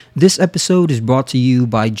This episode is brought to you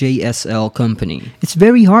by JSL Company. It's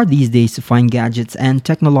very hard these days to find gadgets and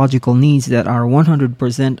technological needs that are 100%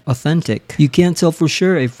 authentic. You can't tell for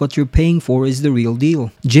sure if what you're paying for is the real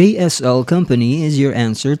deal. JSL Company is your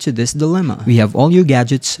answer to this dilemma. We have all your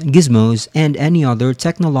gadgets, gizmos, and any other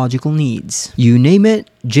technological needs. You name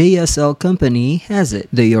it, JSL Company has it.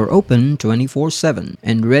 They are open 24/7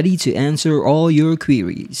 and ready to answer all your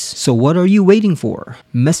queries. So what are you waiting for?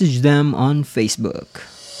 Message them on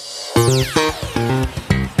Facebook.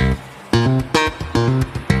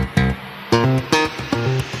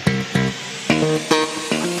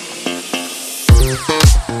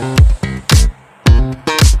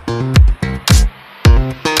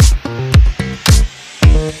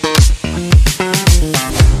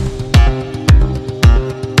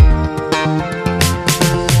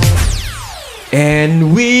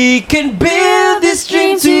 And we can build this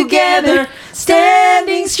dream together,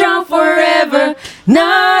 standing strong forever.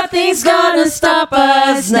 Nothing's gonna stop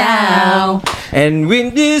us now. And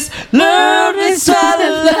when this love is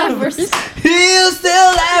solid lovers, we'll still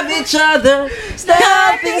love each other.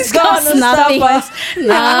 Nothing's gonna stop us.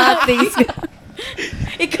 Nothing's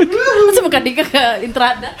Ikaw, ano ka di ka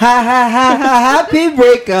entrada? Ha ha ha ha, happy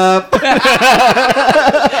breakup.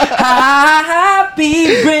 Happy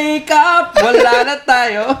breakup. Wala na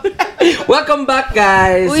tayo. Welcome back,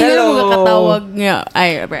 guys. Uy, hello. Mga katawag nga.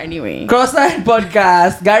 Ay, but anyway. Crossline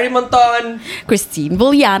Podcast. Gary Monton. Christine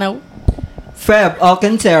Villano. Feb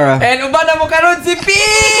Alcantara. And uba na mo karon si P.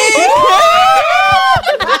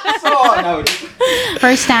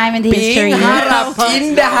 First time in the history. Ping harap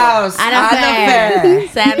in the house. Ana Fair.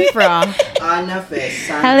 Sanfro. Ana Fes.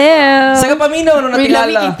 Hello. Sa kapaminaw nung Really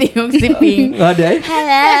natilala. iti yung si Ping. Aday?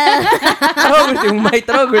 Hello. Taro yung mic.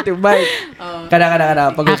 Kada.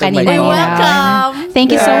 Pag Kanina mic. Uy, yun. welcome.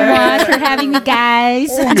 Thank you so much for having me, guys.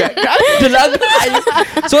 Dalag tayo.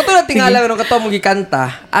 So ito na tingala nung kato mong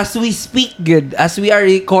gikanta. As we speak good, as we are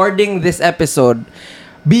recording this episode,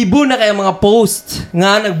 bibo na kayo mga post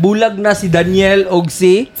nga nagbulag na si Daniel og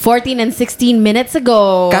si 14 and 16 minutes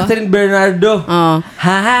ago. Catherine Bernardo. Oh.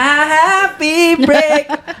 Happy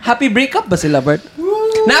breakup ba sila, Bert?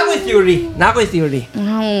 Na ako'y theory.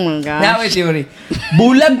 Oh my gosh. Na ako'y theory.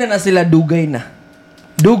 Bulag na sila, dugay na.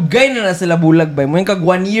 Dugay na sila bulag ba? Mo yung kag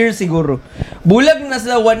 1 year siguro. Bulag na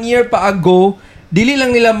sila 1 year pa ago. Dili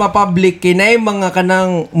lang nila ma-public kay na mga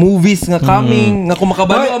kanang movies nga coming nga kung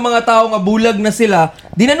makabalo ang mga tao nga bulag na sila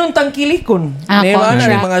di na nun tangkilikon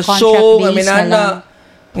mga show nga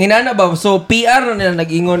minana ba so PR na nila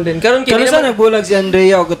nag-ingon din karon kay Kano sa nagbulag si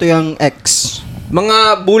Andrea o ito yung ex?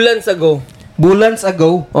 mga bulan ago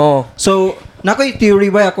Oh. So, nakoy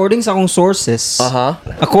theory ba according sa akong sources?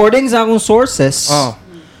 According sa akong sources,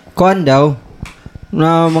 kuan daw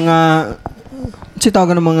na mga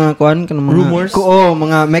tawag ng mga kuan kanang mga rumors.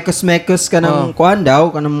 Mga mekos kanang kuan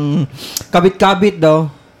daw kanang kabit-kabit daw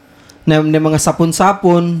na mga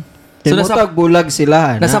sapon-sapon. So nasapag bulag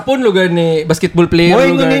sila. Nasapon lugar ni basketball player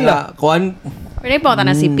Moy lugar nila. na kuan. Pwede pa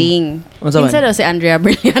na si Ping. Ano sa man? Minsan daw si Andrea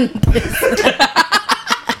Brillantes.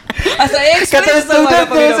 Asa Katong student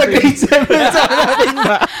ko sa grade 7 sa atin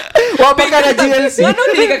ba? Wapa ka na GLC. Ano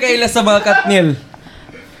hindi ka kaila sa mga Katniel?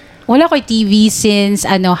 Wala ko'y TV since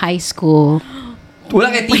high school. Wala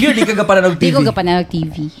kay TV, di ka kapananog TV. Hindi ko kapananog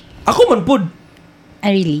TV. Ako man pod.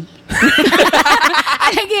 Really?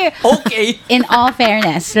 Okay. In all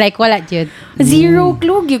fairness, like wala jud. Zero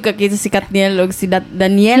clue gyud ka kay si Katniel og si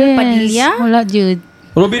Daniel Padilla. Wala jud.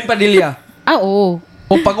 Robin Padilla. Oo.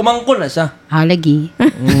 O pag umangkon na siya. Lagi.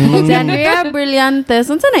 Si Andrea Brillantes.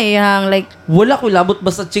 Unsa na iyang like Wala ko labot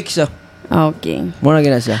basta chick siya. okay. Muna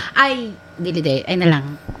gina siya. Ay, dili. Ay na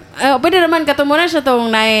lang. Pwede naman katumo na siya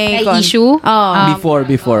tong May issue? Before.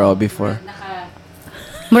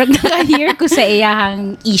 Murag naka-hear ko sa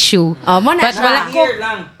iyahang issue. mo na But siya. wala ko.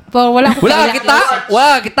 Wala ko.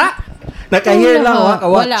 Wala kita. Naka-hear lang watch.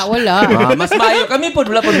 Wala. Mas mayo kami pod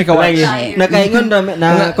wala pod mi kawatch. Nakaingon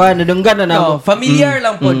na kuan nadunggan na namo. Familiar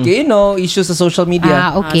lang pod kay issue sa social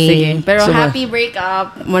media. Okay. Sige. Pero So, happy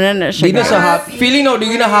breakup. Muna na siya. Di na siya happy. Feeling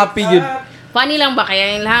di na happy yun. Funny lang ba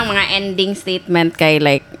kaya yung lang mga ending statement kay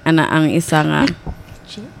like ang isa nga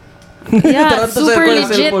yeah, Taranto sa super cellphone.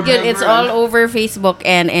 legit good. It's all over Facebook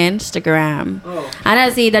and Instagram.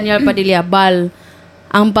 Si Daniel Padilla, Bal,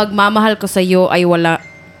 ang pagmamahal ko sa iyo ay walang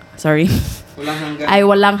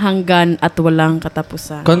hanggan at walang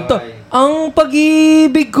katapusan. Kanto. Ang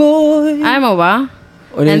pag-ibig ko'y... Ay mo ba?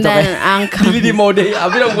 And then, ang... Dili mo day.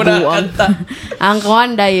 Abi lang muna kanta. Ang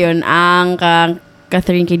kuwanda yun, ang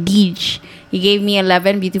Catherine Kedij. He gave me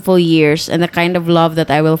 11 beautiful years and the kind of love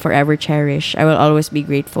that I will forever cherish. I will always be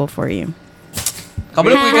grateful for you.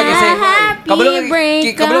 Kabalo ko ka kasi.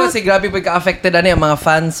 break Kabalo up. kasi grabe pagka-affected ang mga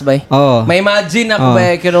fans ba? Oo. May imagine ako ba?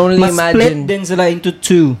 I can only Mas split imagine. din sila into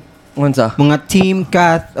two. Unsa? Mga team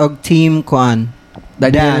Kat o team Kuan.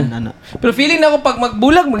 Daniel. Dan, ano. Pero feeling na ako pag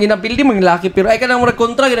magbulag, maginapildi, maglalaki. Pero ay ka nang murag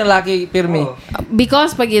kontra, ginalaki pirmi.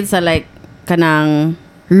 Because pag yun sa like, kanang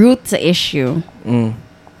root sa issue.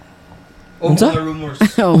 O Unsa? mga rumors.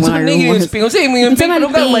 O Unsa mga ni rumors. Unsa yung Unsa man pero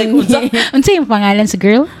ka may ting? unsa? Unsa yung pangalan sa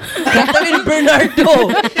girl? Catherine Bernardo.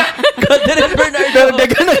 Catherine Bernardo.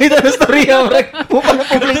 Dagan na kita na storya.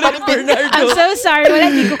 Catherine Bernardo. I'm so sorry. Wala,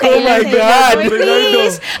 di ko kailan. my God, Uy, Bernardo.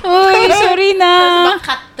 please. Uy, sorry na.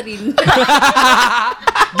 Catherine.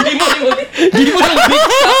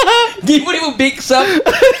 Di mo yung big shop.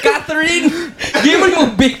 Catherine. Di mo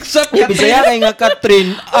yung big shop. Bisaya kay nga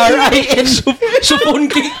Catherine. R-I-N. Supon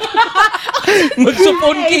cake.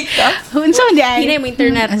 Mag-supon cake ka. Unsa hindi ay? Hinay mo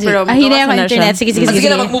internet. Pero Hinay mo matuwas na internet. siya. Sige, sige, Sige sige.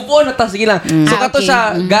 na, mag-move on na ta. Sige lang. So, kato okay. siya,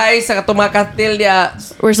 guys, sa kato mga katil niya,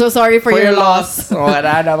 We're so sorry for your loss. O,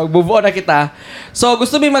 na, mag-move on na kita. So,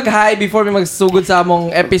 gusto mi mag-hi before mi magsugod sa among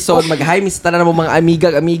episode. Mag-hi, mista na mo mga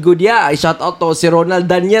amigo diya. Ay, shout out to si Ronald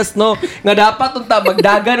Danyes, no? Nga dapat unta,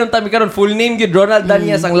 magdagan unta mi karon full name yun, Ronald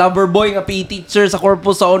Danyes, ang lover boy, nga PE teacher sa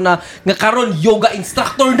corpus sa una, nga karon yoga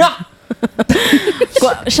instructor na!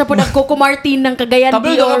 Siya po nagkoko Martin ng Cagayan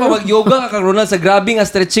Kabalo ka pa mag-yoga ka kang Ronald sa grabe nga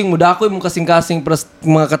stretching mo. Dakoy mo kasing-kasing pras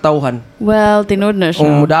mga katawhan. Well, tinood na siya.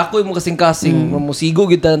 Mo dakoy mo kasing-kasing. Musigo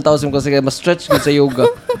gid ta ng tao sa mo kasi ma-stretch gid sa yoga.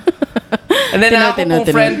 And then ako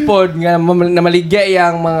kong friend pod nga na maligya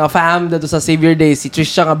yang mga fam dito sa Savior Day, si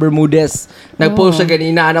Trisha nga Bermudez. Nag-post siya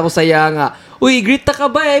ganina, anak ko saya nga, uy, greet ta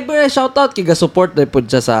ka ba? Shout out kay ga-support na pod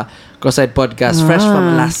siya sa Crosside Podcast, fresh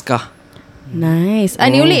from Alaska. Nice.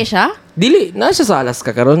 Ani uli siya? Dili, na siya sa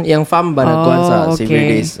Alaska karon. Yang fam ba nagkuhan sa Savior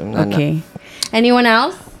Days. Okay. Anyone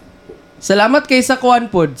else? Salamat kay sa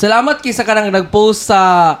kuan pod. Salamat kay sa kanang nag-post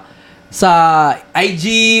sa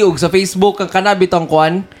IG ug sa Facebook ang kana bitong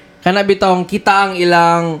kuan. Kana bitong kita ang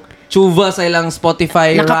ilang chuva sa ilang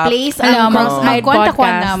Spotify rap. Naka-place Alam, ang Crossfire magkwanta ko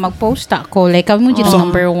na, Podcast. mag-post ako. Like, kami mo dito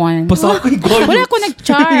number one. Basta ako'y goal. Wala ko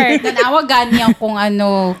nag-chart. Nanawagan niya kung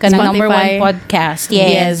ano, kanang number Spotify. one podcast.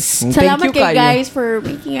 Yes. Thank Salamat you, kay kayo. guys for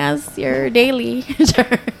making us your daily.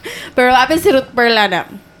 Pero apin si Ruth Perla na.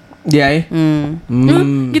 Di ay?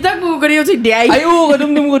 Kita mo ganyan si Diay. Ay, oo,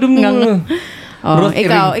 kadum-dum. Oh, Ruth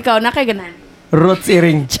ikaw na kay ganan. Roots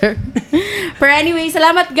earring. Pero anyway,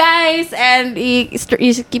 salamat guys and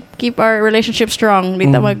keep our relationship strong.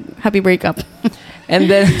 Dito mag happy breakup. And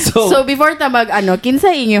then, So before ta mag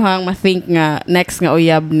kinsa inyo hang ma-think nga next nga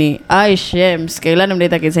uyab ni Shems. Kailan naman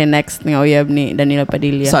dito kinsa next nga uyab ni Danilo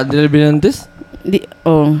Padilla? sa Adel Benantes?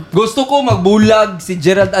 Gusto ko magbulag si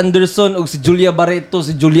Gerald Anderson o si Julia Barreto.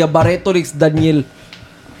 Si Julia Barreto, si Daniel.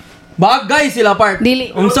 Bagay sila part. Dili.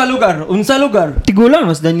 Unsa lugar? Tigulang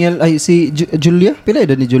mas Daniel ay si Julia. Pila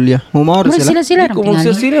ida ni Julia? Humor Wala sila. sila. Kung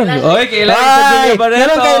sila. Ay, kailangan sa Julia Barreto.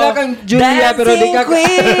 Kailangan kang Julia pero di ka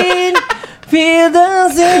Queen, feel the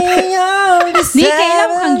sing of the Di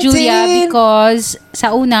kailangan kang Julia because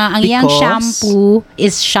sa una, ang iyang Because? shampoo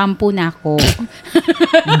is shampoo na ako.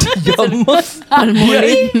 Yamos.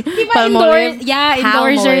 Palmolive. Diba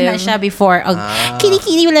endorser na siya before.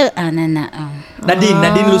 Kini-kini wala.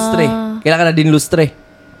 Nadine Lustre. Kailangan Nadine Lustre.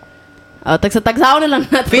 Tagsa-tagsaw na lang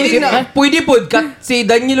natin. Feeling na, pwede po, si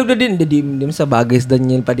Daniel og Nadine. Di mo sa bagay si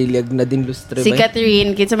Daniel Padilla og Nadine Lustre Si ba?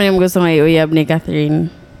 Catherine, kinsa man yung gusto nga iuyab ni Catherine?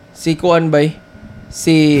 Si Kuan ba?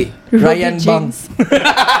 Si Ryan Bang.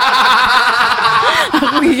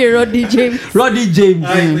 Ako yung Roddy James. Roddy James.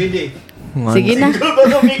 pwede. Sige na.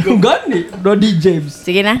 Gani. Roddy James.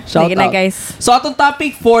 Sige na. Shout Sige na out. guys. So atong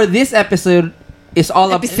topic for this episode is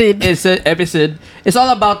all is all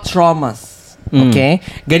about traumas. Okay?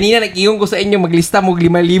 Ganina nag-iyon ko sa inyo maglista mo 5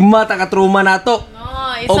 ta ka trauma nato.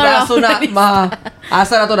 O gaso na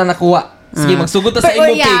asa na to na nakuha. Sige, magsugod ta sa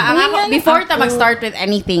Pero imo pig. before ta mag-start with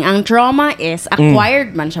anything, ang trauma is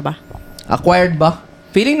acquired man siya ba? Acquired ba?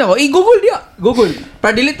 Feeling na ko. I-google dia. Google.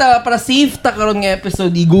 Para dili ta, para safe ta karon nga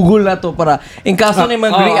episode, i-google na to para in kaso ni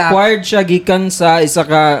mag-react. Acquired siya gikan sa isa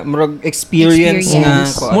ka murag experience nga.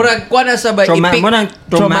 Murag kwa na sa ba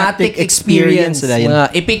traumatic experience na yun. Mga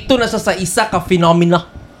epekto na sa isa ka phenomena.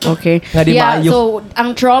 Okay. Nga di Yeah, maayo. so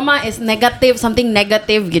ang trauma is negative, something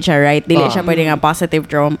negative gid siya, right? Dili siya pwede nga positive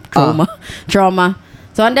trauma.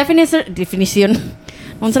 So ang definition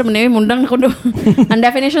unsa man yun, mundang ko do. Ang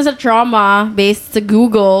definition sa trauma based sa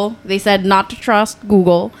Google, they said not to trust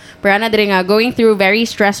Google. Pero ana diri nga going through very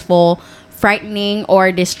stressful, frightening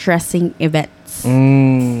or distressing events.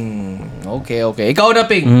 Okay. Ikaw na,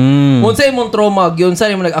 Ping. Unsa imong trauma, yun sa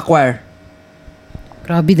imong nag-acquire?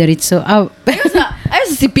 Grabe, Daritso.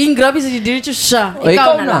 Ayos sa Si Ping, grabe sa diretso siya.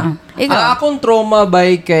 Ikaw na. lang. Ikaw. Akong trauma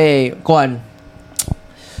by kay Kuan.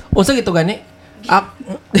 Unsa gito gani?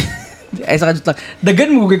 Ay sa kadto lang.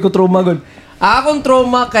 Dagan mo kay ko trauma gon. Akong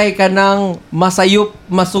trauma kay kanang masayop,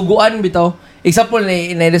 masuguan bitaw. Example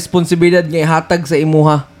na responsibilidad nga ihatag sa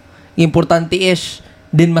imuha. Importante ish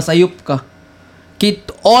din masayop ka.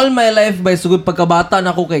 All my life by sugod pagkabata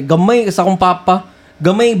na ako kay gamay sa akong papa,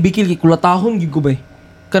 gamay bikil kay kulatahon gid ko bay.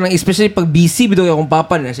 Kanang especially pag busy bitaw akong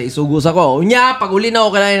papa na siya isugos ako. Unya pag uli na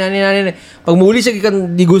ako kanay nani. Pag muli siya kay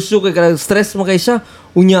negosyo kay kanang stress mo kay siya.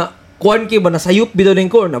 Unya kuan kay ba nasayop bitaw din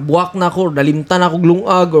ko, nabuwak na ako, nalimtan ako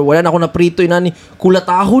glungag or wala na ako na prito inani.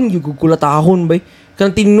 Kulatahon gyud ko kulatahon bay.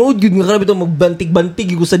 Kanang tinuod gyud nga kana bitaw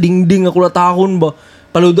magbantig-bantig gyud sa dingding nga kulatahon ba.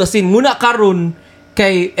 Paludasin muna karon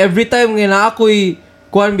kay every time nga na ako'y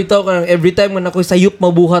kuan bitaw kanang every time nga ako'y sayop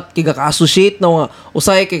mabuhat kay ka-associate na nga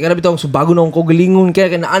usay kay kana bitaw bago na akong kagalingon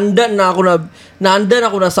kaya naandan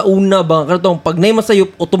ako na sa una ba kanang pag nay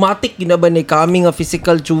masayop automatic ginaban ni kami nga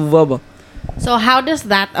physical chuva ba. So how does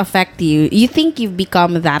that affect you? You think you've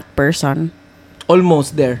become that person?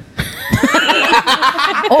 Almost there.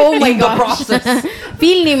 Oh my In the gosh. process.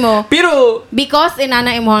 Feel ni mo. Pero Because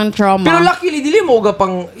inana imong trauma. Pero luckily dili mo ga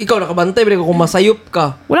pang ikaw nakabantay ba kung masayop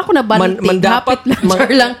ka. Wala ko na banting. Hapit lang.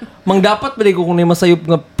 Char lang. Mang dapat ba ko kung may masayop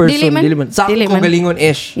nga person Dili man. Sa Dili ako man. galingon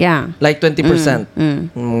ish. Yeah. Like 20%.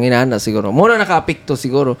 Inana siguro. Muna naka-apekto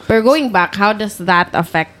siguro. But going back, how does that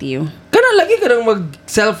affect you? Kana lagi ka nang mag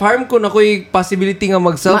self-harm ko na ko'y possibility nga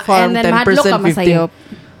mag self-harm And then 10%, mahadlok ka 15%. masayop.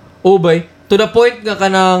 Oh bay. To the point nga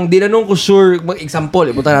kanang di na nung ko sure mag-example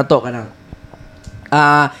ibutan na to kanang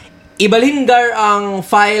ibalhingar ang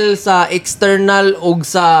file sa external og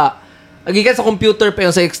sa gikan sa computer pa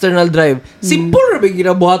yung sa external drive. Simple ra ba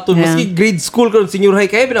ginabuhaton maski grade school karon senior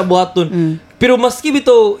high kaya binabuhaton. Pero maski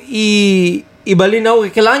bito ibalinaw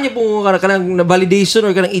kailangan niya po kanang validation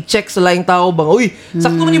or kanang i-check sa laing tao bang uy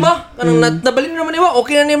sakto man ni ba kanang nabalin naman ni ba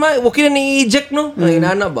okay na ni i-eject no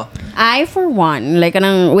inana ba. I for one like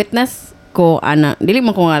kanang witness ko ana dili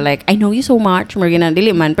man ko nga like I know you so much more gina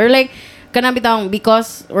dili man pero like kanang bitang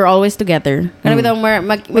because we're always together kanang bitang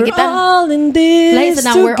magkitan all in this like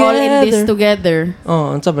sa we're all in this together.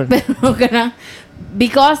 Oh unsa ba Pero kanang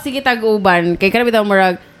because sige tag-uban kay kanang bitang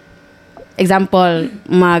murag example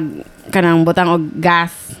kanang butang og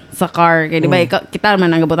gas sa car kay di ba kita man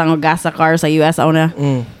ang butang og gas sa car sa US una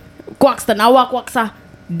quacks tanawa quacks sa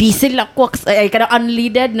diesel la quacks ay kanang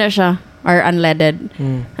unleaded na siya or unleaded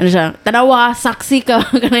ano siya tanawa saksi ka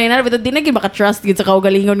kanang bitaw di na gyud maka-trust gid sa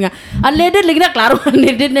kaugalingon nga unleaded lagi na klaro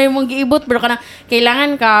unleaded na imong giibot pero kanang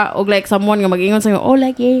kailangan ka og like someone nga mag-ingon sa iyo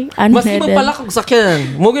lagi mas unleaded mapalak og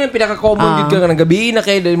sakyan mo gyud ang pinaka-common gyud ka nga gabi na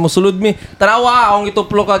kay dahil mo sulod mi tanawa akong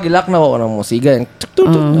ituplo ka gilak na wala mo siga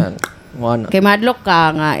kay madlock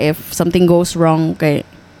ka nga if something goes wrong kay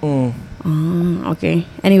okay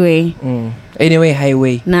anyway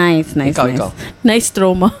highway nice Ikaw. nice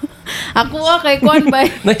trauma ako kay kuan ba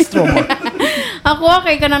nice trauma ako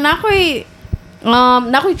kay kanang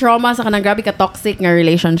nakoy trauma sa kanang grabe ka toxic nga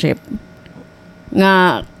relationship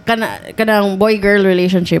nga kanang boy girl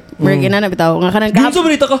relationship murag ina na bitaw nga kanang yun sa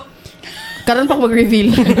balita ka karon pa ko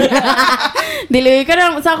mag-reveal dili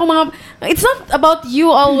kanang sa ako mga it's not about you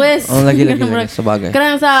always lagi sa bagay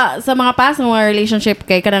kanang sa mga past mga relationship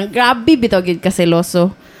kay kanang grabe bitaw gid ka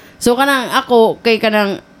seloso so kanang ako kay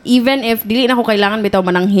kanang even if dili na ko kailangan bitaw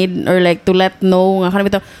mananghid or like to let know nga kanang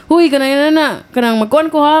bitaw huy kanang inana kanang magkuan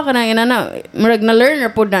ko ha kanang inana murag na learn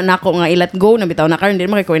pod na nako nga i-let go na bitaw na karon di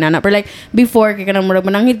man kay ko inana pero like before kay kanang murag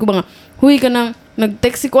mananghid ko ba nga huy kanang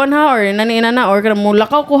nag-text si kuan ha or inana or kanang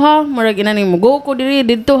mulakaw ko ha murag inani mo go ko diri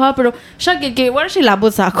didto ha pero siya gid kay wala siya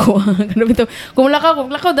labot sa ako kanang bitaw kung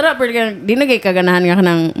lakaw dara pero di na kay kaganahan nga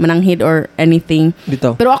kanang mananghid or anything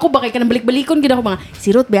bitaw pero ako ba kay kanang balik-balikon gid ako mga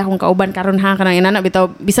sirot ba akong kauban karon ha kanang inana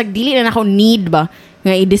bitaw bisag dili na ako need ba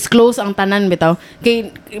nga i-disclose ang tanan bitaw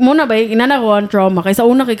kay muna ba inana ko ang trauma kay sa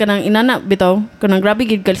una kay kanang inana bitaw kanang grabe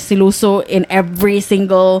gid ka siluso in every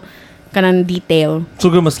single kanang detail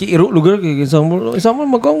so maski iro lugar kay isang mo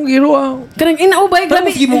magkong iro kanang inaubay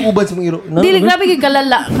grabe maski mo ubad sa mga iro dili grabe gid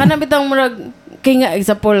kalala kanang bitaw murag kay nga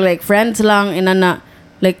example like friends lang inana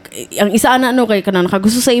like ang isa ana no kay kanang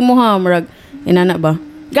nakagusto sa imo ha murag inana ba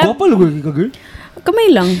Gapa lugar kay ka girl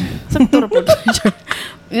kamay lang sakto ra pod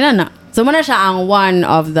inana so muna siya ang one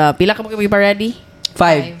of the pila ka pa ready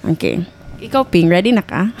 5 okay ikaw Ping ready na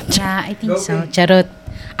ka Yeah, I think so. Charot.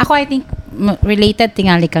 Ako, I think, related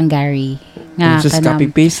tingali kang Gary. Nga, just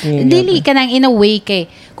copy-paste niya. Dili ka nang in a way kay,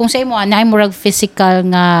 kung sa imo, na murag physical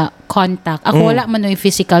nga contact. Ako, wala man yung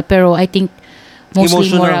physical, pero I think, mostly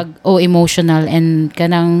murag, emotional. And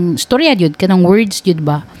kanang storya yun, kanang words yun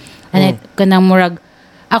ba? And kanang murag,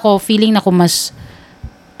 ako feeling na ko mas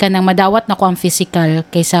kanang madawat na ko ang physical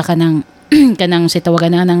kaysa kanang kanang si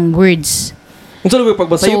tawagan na ng words. Unsa lagi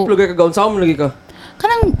pagbasayop So- lagi ka gaon sa mo lagi ka.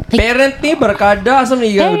 Kanang Parent ni barkada asa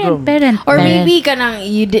ni parent. Or maybe kanang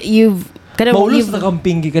you've kanang Maulos you've na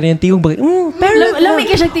camping ka niyan tiyong bagay. Parent. Lami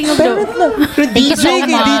ka siya tingog daw. DJ so kay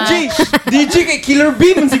much. DJ kay Killer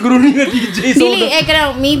B man siguro ni nga DJ. So, Dili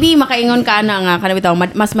kanang maybe makaingon ka na nga kanang bitaw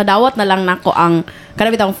mas madawat na lang nako ang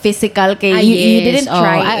kanang bitaw physical kay Ah, you yes. didn't Oh,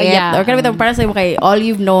 try it yeah. or kanang bitaw para sa imo kay all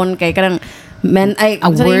you've known kay kanang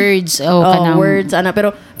words kanang words ana pero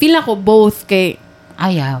feel na ko both kay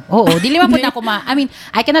Oo, dili man pud na ako I mean,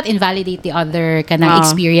 I cannot invalidate the other kanang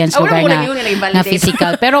experience Wala lugar ko na, lang yun na-invalidate. na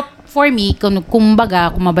physical. Pero for me, kumbaga,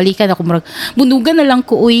 kung mabalikan ako, murag, bunugan na lang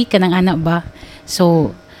ko, uy, kanang anak ba?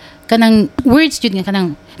 So, kanang words yun nga,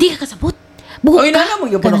 kanang, di ka kasabot. Buhok Ay ka. na mo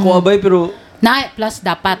gyapon ako abay pero Plus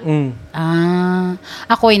dapat.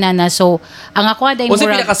 Ako ay nana. So, ang ako aday Unsa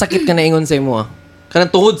pila kasakit ka na ingon sa imo Kanang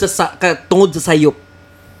tungod sa sayop.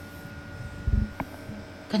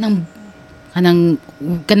 kanang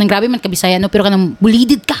grabe man kabisaya no, pero kanang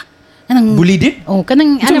bulidid ka. Kanang Bulidid? Oh,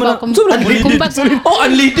 kanang Unleaded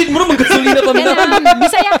mo naman gasolina pa kanang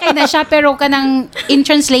Bisaya kay na siya pero kanang in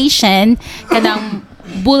translation kanang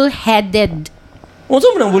bullheaded.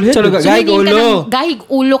 Unsa man ang bullhead? Talaga. So, Gahig meaning ulo. kanang gahig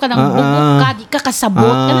ulo kanang bugok ka, di ka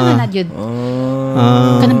kasabot. Kanang na yun.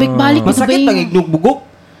 Kanang balik Masakit ang ignug-bugok.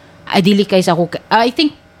 Ay dili kay sa ako. I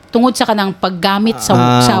think tungod sa kanang paggamit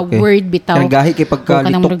sa okay. word bitaw. Kanang gahi kay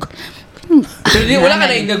pagkalitok. Pero di wala ka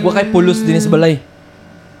na igagwa kay pulos din sa balay.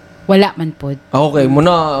 Wala man pod. Okay,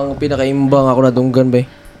 muna ang pinakaimbang ako nadunggan ba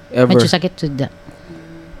ever. Medyo sakit to da.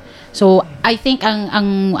 So, I think ang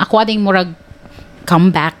ako ading murag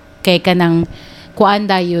comeback kay kanang kuan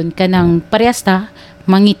dayon kanang parehas ta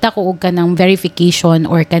mangita ko og kanang verification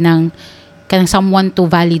or kanang someone to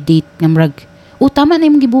validate nga murag tama na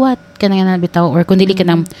imong gibuhat kanang na bitaw or kun dili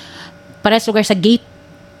kanang parehas lugar sa gate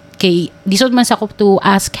kay disod man sa ko to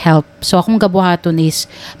ask help. So akong gabuhaton is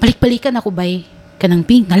balik-balikan ako bay kanang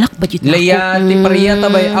ping nalak ba jud Laya, ti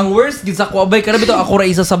pariyata bay. Ang worst gid sa ko abay kana bitaw ako ra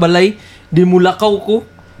isa sa balay, di mulakaw ko.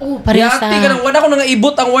 parehas ta. Yati ka nang wala ko nang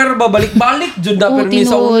ibot ang wire ba balik-balik jud na Oo, permi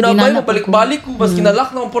sa tinuod, una ba dinanap balik-balik ko bas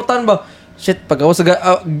kinalak na portan ba. Shit, pagawas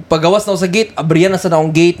na ako sa gate, abriyan na sa naong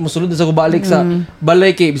gate, musulod na sa ko balik sa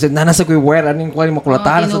balay kay bisag na nasa ko yung wire aning kuan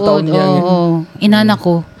makulatahan sa taon niya. Oo, inana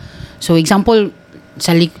ko. So example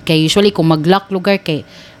kay usually kung mag-lock lugar kay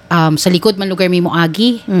sa likod man lugar may mo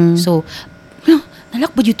agi. So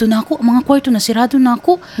nalak ba dito na ako? Ang mga kwarto na sirado na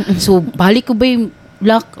ako. So balik ko ba yung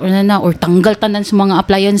lock or tanggal tanan sa mga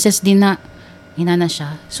appliances din na inana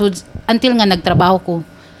siya. So until nga nagtrabaho ko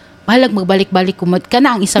bahalag magbalik-balik ko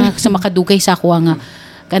kana ang isang sa makadugay sa ako nga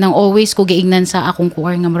kanang always ko giingnan sa akong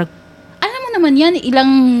kuwar nga murag alam mo naman yan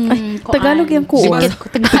ilang Tagalog yung kuwar.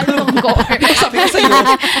 Tagalog ang kuwar. Sabi ko sa iyo.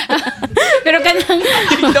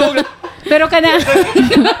 pero kanang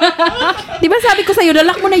Di ba sabi ko sa'yo,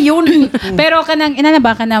 lalak mo na yun. pero kanang ina na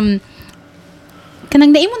ba kanang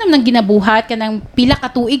naimo naman ginabuhat kanang pila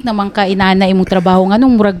ka tuig naman ka inana imong trabaho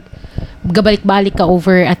nganong murag gabalik-balik ka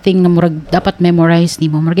over a thing na murag dapat memorize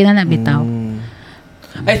nimo murag ina na bitaw.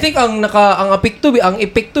 I think ang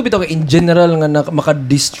epekto bitaw in general nga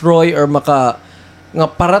maka-destroy or nga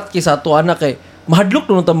parat ki sa ato anak kay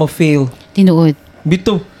mahadlok no ta ma-fail. Tinuod.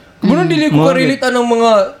 Bito. Muna dili ko ka-relate anang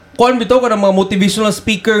mga kuan bitaw ka ng mga motivational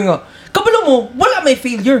speaker nga. Kabalo mo, wala may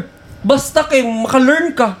failure. Basta kay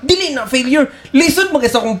maka-learn ka, dili na failure. Listen mag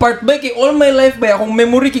isa kong part ba kay all my life ba akong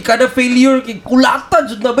memory kay kada failure kay kulata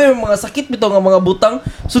jud na ba yung mga sakit bitaw nga mga butang.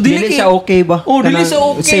 So Dili siya okay ba? Oh, dili Kanang siya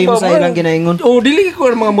okay same ba? sa ilang ginaingon. Oh, dili ko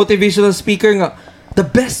mga motivational speaker nga. The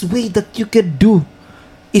best way that you can do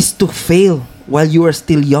is to fail while you are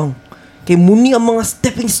still young. Kay muni ang mga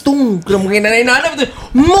stepping stone. Kaya mga nanay-nanay.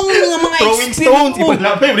 Mga Throwing stones. Iba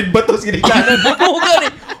na ba yung batos kinikanan.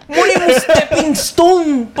 Muli mo stepping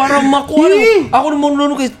stone para makuha ng... Ako naman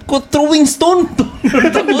lalo kay throwing stone.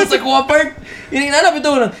 Tapos sa kuha part. Ininanap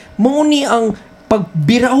ito. Muni ang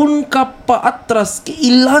pagbirahon ka pa atras,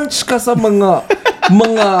 i-launch ka sa mga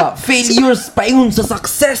failures paingon sa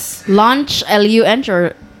success. Launch, L-U-N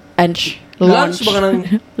or Ench? Launch ba ka ng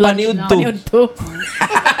paniud to?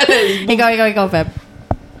 Ikaw, Pep.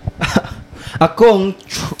 Akong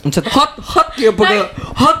Hot kaya pagka...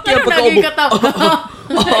 Hot kaya pagka... Naging kataw.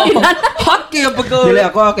 Hot kaya pagka... dili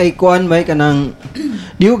ako kay kuan bay kanang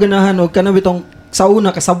di ko ganahan og kanang bitong sauna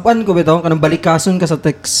kasaban ko bitong kanang balikason ka sa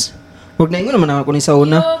text. Wag na ingon naman ako ni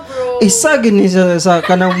sauna. Isa gini sa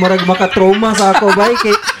kanang murag maka-trauma sa ako bay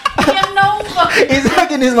kay Isa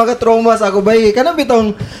kinis mga trauma sa ako bay. Kana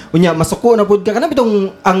bitong unya masuko na pud ka. Kana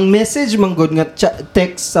bitong ang message man gud nga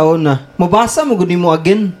text sa una. Mabasa mo gud nimo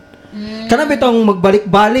again. Kana bitong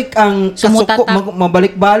magbalik-balik ang kasuko, Sumutata.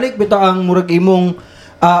 mabalik-balik bitaw ang murag imong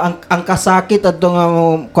ang kasakit adto nga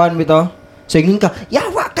kuan bitaw. Singin ka,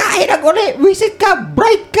 yawa ka, uli, visit ka,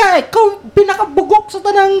 bright ka, ikaw pinakabugok sa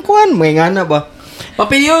tanang kuan. May nga na ba?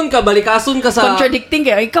 Papilyon ka, balikason ka sa... Contradicting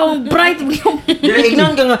kayo. Ikaw ang bright. Dili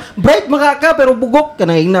ignan ka nga, bright maka ka pero bugok ka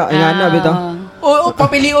na igna na bitaw. O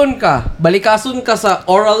papilyon ka, balikason ka sa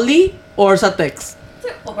orally or sa text?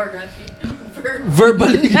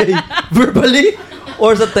 Verbally. Verbally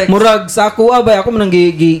or sa text? Murag sa ako abay ako man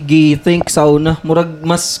think sa una. Murag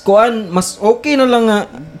mas kuan, mas okay na lang nga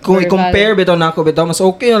kung i-compare bitaw nako bitaw mas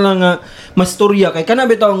okay na lang nga mas storya kay kana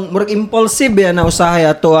bitaw murag impulsive ya na usahay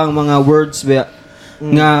ato ang mga words ba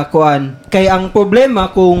nga kuan. Kay ang problema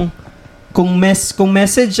kung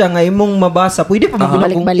message siya nga imong mabasa, pwede pa mo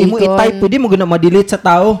kung imo i-type, pwede mo guna ma-delete sa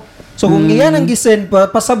tao. So kung iyan ang gisend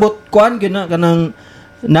pasabot kuan gina kanang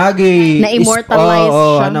Na-immortalize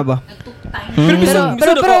siya. Ano ba? Pero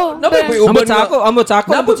Ambot sa ako.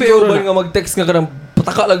 Napay uban nga mag-text nga kanang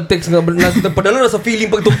pataka lang text nga nagpadala na sa feeling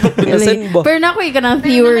pagtuplok ng send ba? Pero na ko ka ng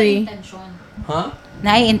theory. Ha?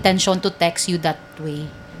 Na intention to text you that way.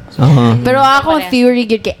 Pero ako theory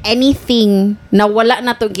gyud kay anything na wala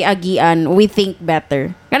na to giagian, we think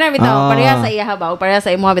better. Kana bitaw, pareha sa iya ba, pareha sa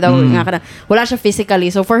imo bitaw nga kana. Wala siya physically.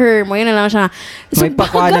 So for her, mo yun na lang siya. So May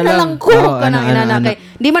pakuha na na lang lang. ko kana ina kay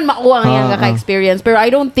di man makuha ang iyang ka-experience, pero I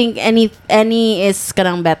don't think any is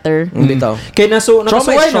kanang better. Bitaw. Kay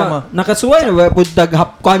Trauma is trauma. nakasuway na pud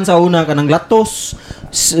hapkan sa una kanang latos,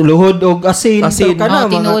 luhod og asin. Asin. Kana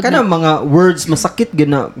Tinuod mga kana mga words masakit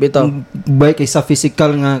gina Bitaw. bay kay sa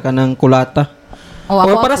physical nga kanang kulata. Oh,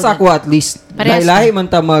 Or para sa ako at least Parehas lahi man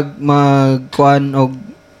ta mag kuan og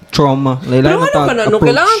trauma. Pero ano ka na, no,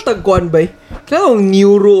 kailangan tagkuan ba? Kailangan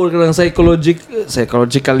neuro or kanang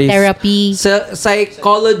psychologically Therapy.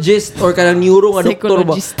 psychologist or kanang neuro nga doktor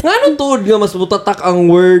ba? Psychologist. Nga anong tuod nga mas mutatak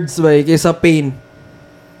ang words ba kaysa pain?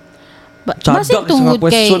 Tsadak, Basin isa nga tungod kay,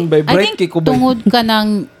 question ba? I Bright kay think ko ba? tungod ka ng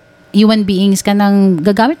human beings ka ng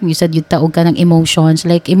gagamit mo sa yuta o ka ng emotions,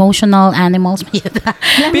 like emotional animals.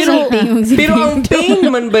 Pero ang pain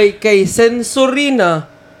naman ba kay sensory na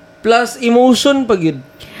plus emotion pag yun?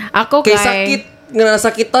 Ako Kay sakit nga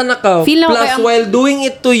nasakitan na ka Feel ako plus kay ang- while doing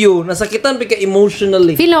it to you nasakitan pa ka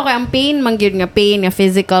emotionally. feel ako kay ang pain man gyud nga pain, nga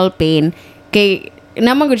physical pain kay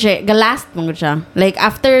naman gud siya, galast man gud siya. Like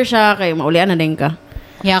after siya kay maulian na din ka.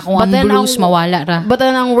 Yeah, kung But ang then bruise, mawala ra. But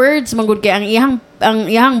then ang words man gud kay ang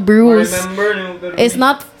iyang bruise is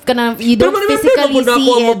not kana you Pero don't man physically na ako see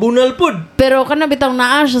ang it. mabunal pod. Pero kana bitang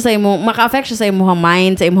naa siya sa imo, maka-affect siya sa imong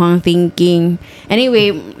mind, sa imong thinking.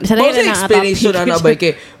 Anyway, sa Bao sa explanation na ba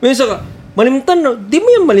kay minsan ka malimtan na di mo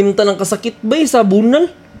yan malimtan ang kasakit ba sa bunal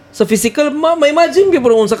sa physical ma-imagine gyud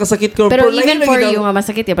pero sa kasakit ko Pero lahi even lagi for daw- you nga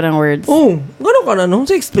masakit ya parang words. Oh, gano'n ka na no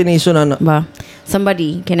sa explanation na. Ba?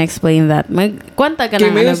 Somebody can explain that. Magkwanta ka Kay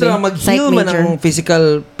na may ano, sila psych mag-heal man major. ang physical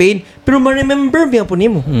pain pero ma-remember niya po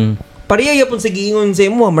nimo. Pariya yapon sa giingon sa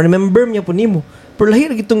imo, ma-remember niya po nimo. Pero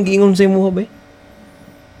lahi lagi itong giingon sa imo ba?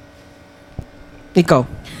 Ikaw.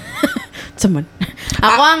 Saman.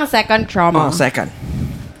 Ako ang second trauma Second.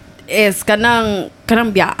 is kanang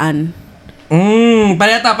biyaan.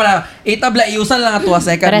 Pareta para itabla iusan lang ato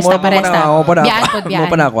second Paresta, paresta. Biyaan pod, biyaan.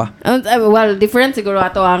 Mo pa na ako. Well, different siguro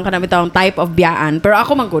ato ang kanang type of biyaan. Pero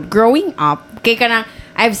ako man good, growing up, kay kanang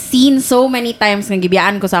I've seen so many times nga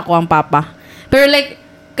gibiyaan ko sa ako ang papa. Pero like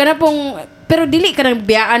pero dili ka nang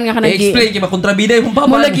biyaan nga kanang Explain kay makontrabida yung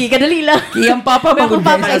papa. mo lagi kadali lang. Iyang papa Pero magud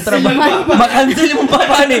ako papa guys is sa trabaho. seaman. Makancel yung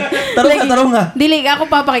papa ni. Tarong nga. Dili ako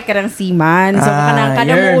papa kay kanang seaman. So kanang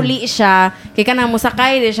kada yun. mo uli siya, kay kanang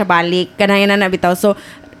musakay di siya balik, kanang ina na bitaw. So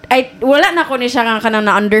wala na ko ni siya kanang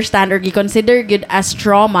na-understand or gi-consider good as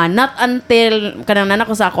trauma not until kanang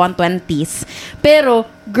nanak ko sa ako ang 20s. Pero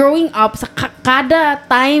growing up sa kada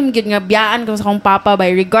time gyud nga biyaan ko sa akong papa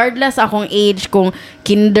by regardless akong age kung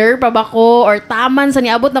kinder pa ba ko or taman sa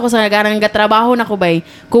niabot na ko sa garang gatrabaho na ko bay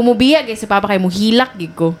kumubiya gyud si papa kay muhilak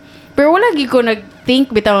gyud ko. Pero wala gyud ko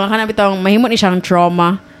nag-think bitaw nga kanang bitaw mahimo ni siyang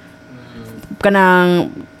trauma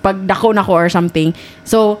kanang pagdako na ko or something.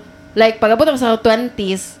 So like pag-abot ako sa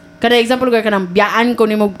 20s, kada example ko kanang biyaan ko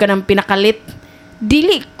nimo kanang pinakalit,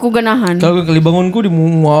 dili ko ganahan. Kaya kalibangon ko di mo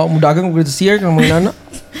mudagan ko sa CR kanang mga nana.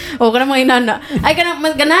 O kanang mga inana. Ay kanang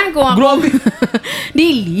mas ganahan ko ako. Grabe.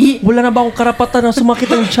 Dili. Wala na ba akong karapatan na sumakit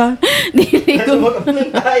ang tiyan? Dili ko.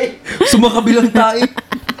 Sumakabilang tayo.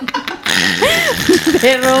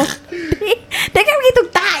 Pero teka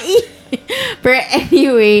gitong tai. Pero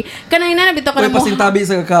anyway, kanang inanabito ka Uy, na pasintabi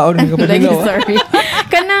sa kakaon. Like, sorry.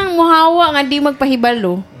 Kanang muhawa nga di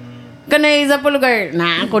magpahibalo. Kanang isa po lugar,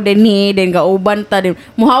 na ako din din kauban ta din.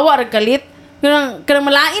 Muhawa ra kalit. Kanang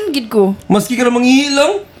malain gid ko. Maski ka na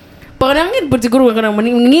manghihilang. Panangit po siguro kanang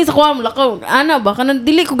maningis ako lakaw. Ana ba kanang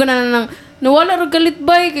dili ko ganan nang nawala ra kalit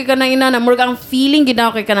bay kay kanang inana murag ang feeling gid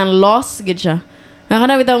ako kay kanang loss gid siya.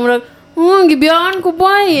 Kanang bitaw murag gibiyaan ko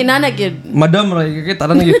bay nana gid. Madam, ray,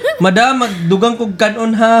 tara na yun. Madam, magdugang kong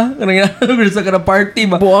kanon ha. Kanang sa kanang party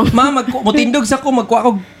ba? Ma, mutindog sa ko, magkuha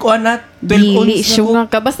ko kuha na. 12 Dili ounce na ko. sure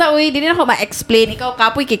ka. Basta uy, dili na ako ma-explain. Ikaw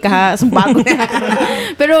kapoy kay ka sumbago na.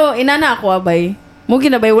 Pero inana ako abay. Mo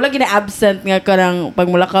ginabay wala gina absent nga karang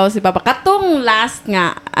pagmulakaw si Papa. Katong last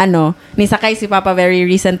nga ni sakay si Papa very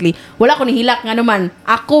recently. Wala ko nihilak nga naman.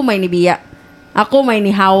 Ako may nibiya. Ako may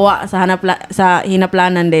nihawa sa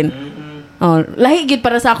hinaplanan din. Oh, lahi gid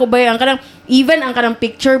para sa ako bay ang kanang even ang kanang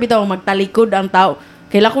picture bitaw magtalikod ang tao.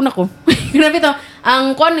 Kaila ko nako. Grabe to.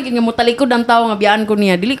 Ang kon naging nga motalikod ang tao nga biyaan ko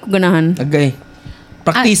niya. Dili ko ganahan. Agay.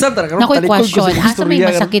 Praktisan talaga. Nakoy question. Asa may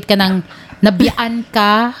masakit ka nang nabiyaan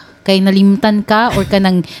ka, kay nalimtan ka, or ka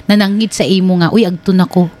nang nanangit sa imo nga, uy, agto na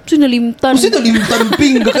ko. Sinalimtan. Kasi nalimtan,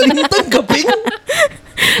 Ping. Gakalimtan ka, Ping.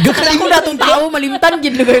 Ako na itong tao, malimtan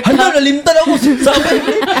gid lugar ka. Ano, nalimtan ako.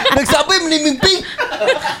 Nagsabay, maniming Ping.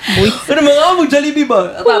 Ano mga mo, Jollibee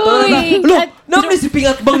ba? Uy, Alo, naman si Ping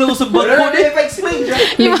at bang na sa barko.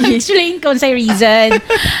 Explain ko sa reason.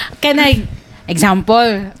 Kanay,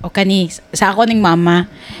 example, o kani, sa ako ning mama,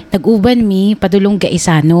 nag-uban mi, padulong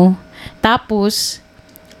gaisano. Tapos,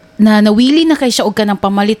 nawili na kay siya og kanang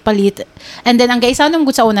pamalit-palit. And then ang gaisanom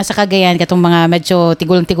gud sa una sa Cagayan katong mga medyo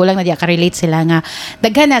tigulang-tigulang na di ka relate sila nga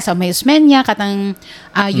daghan na sa may Usmeña katang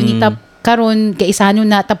unita karon gaisano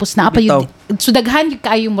na tapos na apa yun. So daghan yung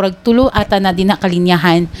kaayo murag tulo ata na di na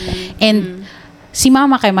kalinyahan. And si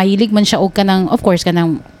mama kay mahilig man siya og kanang of course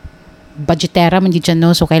kanang budgetera man gyud siya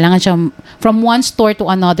no, so kailangan siya from one store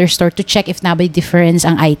to another store to check if na may difference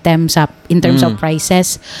ang item sa in terms of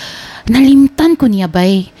prices. Nalimtan ko niya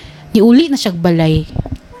bay. Niuli na siya balay.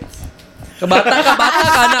 Bata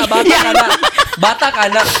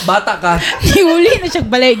ka. Niuli na siya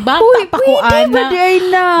balay. Bata pa ko, ana.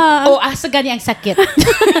 na. O, asa gani ang sakit.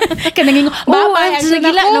 Kanangin ko, babay, sa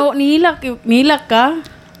gila, nihilak ka?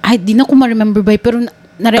 Ay, di na ko ma-remember bay, pero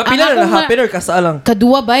Kapila na happier ka sa alang.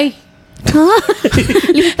 kadua bay.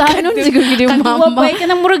 Limtanon siguro gid yung Kadua mama. bay,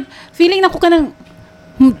 kanang murag, feeling na ko kanang,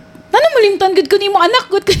 nanang malimtan, good ko ni mo anak,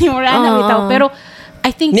 good ko ni mo rana, bitaw. Pero, I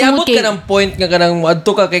think Niabot tungod ka ng point nga kanang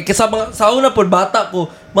muadto ka kay sa una pod bata ko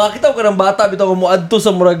makakita ko kanang bata bitaw ko muadto sa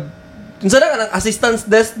murag unsa na kanang assistance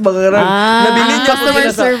desk baga nabili niya po customer sila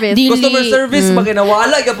sa service. customer service bagay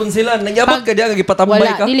nawala gyapon sila nagyabot ka diya nga gipatambay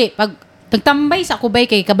wala, ka dili. Pag nagtambay sa kubay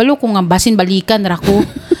kay kabalo ko nga basin balikan ra ko.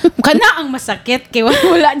 Kana ang masakit kay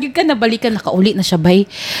wala gyud ka nabalikan nakauli na siya bay.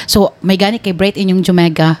 So may gani kay Bright inyong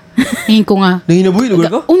Jumega. Hingin ko nga. nanginabuhi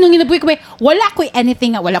lugar ka Nanginabuhi ko bay. Wala ko'y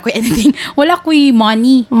anything. Wala ko'y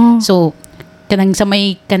money. So kanang sa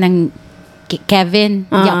may kanang Kevin,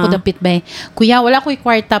 di ako dapit ba kuya, wala ko'y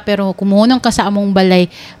kwarta pero kumuhunong ka sa among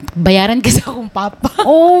balay, bayaran ka sa akong papa.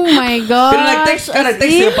 Oh my God. pero nag-text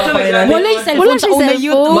yung papa kailan Wala yung cellphone sa una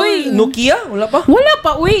yun. Nokia wala pa Wala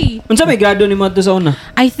pa, uy. Unsa may grado ni mo adto sa una?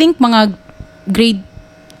 I think mga grade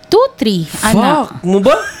 2, 3. fuck mo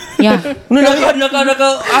ba Yeah. ako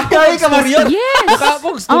storya Yes.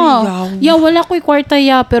 ako storya Yeah, wala ko'y kwarta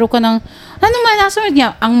ya, pero kanang ano man nasa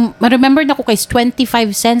niya, ang ma-remember na ko kay 25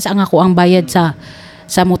 cents ang ako ang bayad sa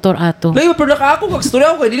motor ato. Layo, pero ako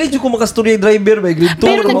kagstorya ako. Dili ko makastorya driver ba? Grade 2,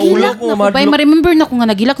 Pero nagilak na ko. Bay, ma-remember na ko nga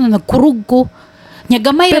nagilak na nagkurug ko. Nya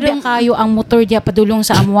gamay ra ba kayo ang motor dia padulong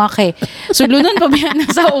sa amwa kay. Sulunon pa ba na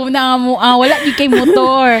sa una nga mo wala di kay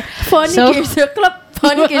motor. Funny kay sa club.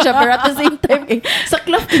 Funny kay siya, pero at the same time, sa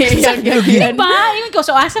club kay yan. Pa, yun ko.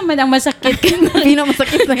 So, asa man ang masakit ka na.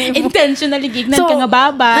 Pinamasakit na yun. Intentionally gignan ka nga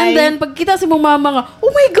babay. And then, pagkita si mong mama nga, oh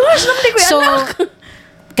my gosh, naman ko yung anak.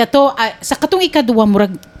 Sa katong ikaduwa,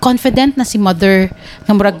 murag confident na si mother.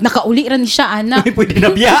 Na murag nakauli rin siya, anak. Pwede na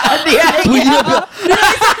biyaan. Pwede na ba?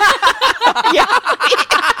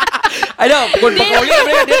 Ano, kung pakauli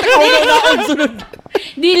na dito, kaunaw na akong sunod.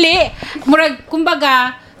 Dili. Murag,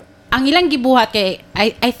 kumbaga, ang ilang gibuhat kay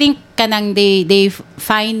I think kanang they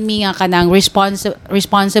find me nga kanang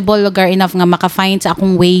responsible lugar enough nga maka-find sa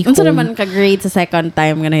akong way home. Unsa naman ka-grade sa second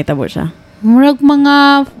time nga nahitabo siya? Murag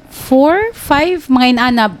mga 4, 5 mga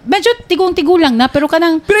inana. Medyo tigong-tigulang na pero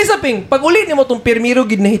kanang Pero isa ping, pag uli ni mo itong permiro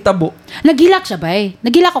gid nahitabo. nagilak siya bay.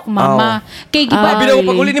 Nagilak ako mama. Kay giba. Binaw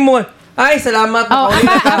pag uli ni mo, ay salamat Oh,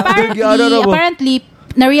 apparently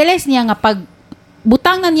na-realize niya nga pag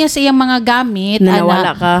butang na niya sa iyang mga gamit,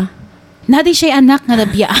 Nawala ka. nadi siya anak nga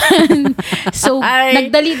nabiyaan. So, Ay,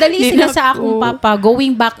 nagdali-dali sila sa akong papa.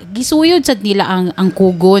 Going back, gisuyod sad nila ang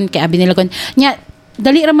kugon. Kaya abi nila kon, nya,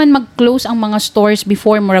 dali raman mag-close ang mga stores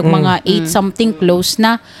before, murag mga 8 something close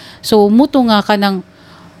na. So, muto nga ka ng,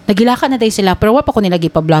 nagilaka na tayo sila, pero wala pa ko nila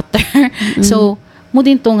gipa-blotter. So, mo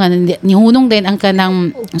din to nga, nihunong din ang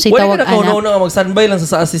kanang, say Wala tawag ka na kaunauna nga mag-standby lang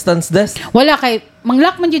sa assistance desk. Wala kay,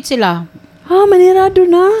 manglock man jud sila. Manirado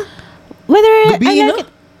na. Whether, Gabi I na? like it,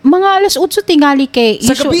 mga alas 8 tingali kay.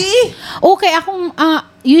 Sa gabi? Okay, akong,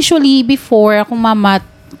 usually before, akong mama,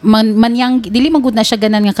 manyang, dili magud na siya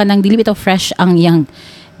ganan nga kanang, dili bitaw fresh ang yang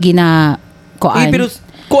gina-koan. Pero,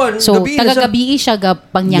 kuan, So, gabi na siya. taga-gabi siya ga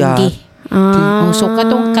pangyanggi. So,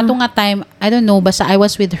 katong nga time, I don't know, basta I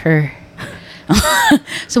was with her.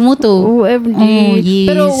 Sumuto. OMG. Oh, yes.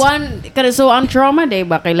 Pero so ang trauma day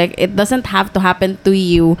ba kay like it doesn't have to happen to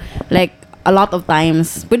you like a lot of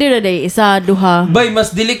times. Pwede na day isa duha. Bay,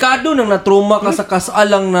 mas delikado nang na-trauma ka sa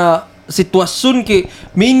kasalang na sitwasyon kay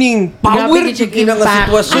meaning power Grabe, jud ina nga impact.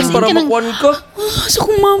 sitwasyon As in, para kanang- makuan ka. So,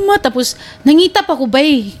 kung mama, tapos, nangita pa ko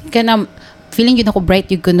bay, kanang, feeling yun ako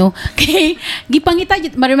bright yun ko, no? Kay, gipangita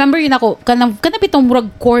yun, ma-remember yun ako, kanang bitong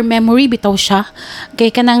murag core memory, bitaw siya.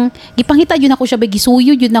 Kay, kanang, gipangita yun ako siya, bay,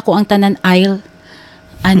 gisuyo yun ako ang tanan aisle.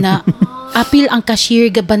 Ana, apil ang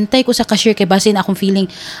cashier, gabantay ko sa cashier kay basin akong feeling,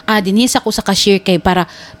 dinis ako sa cashier kay para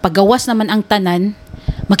paggawas naman ang tanan,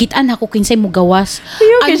 makitaan ako kinsay mo gawas.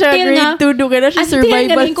 Okay siya, grade 2 do ka na siya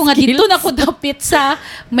survival galing ko nga dito na ko dapit sa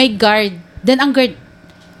may guard. Then ang guard,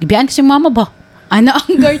 gibiyaan kasi mama ba? Ano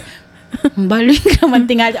ang guard? Baloy ka man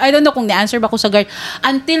tingali. I don't know kung na-answer ba ko sa guard.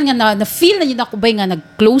 Until nga na-feel na yun ako ba nga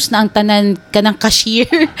nag-close na ang tanan kanang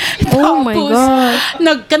cashier. Oh my God.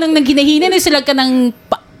 Kanang naghinahina na sila kanang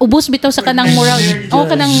ubos bitaw sa kanang murag. Oh,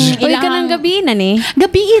 kanang Uy, ka ng gabi na ni.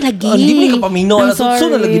 Gabi lagi. Hindi mo ka pamino ala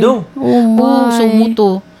sudso na lagi daw. Oh, so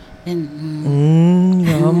muto.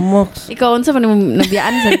 Yamoks. Ikaw unsa man mo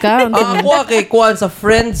nabiyaan sa ka? Ako kay kuan sa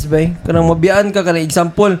friends bay kanang mabiyaan ka kanang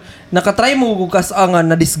example nakatry mo ko kasangan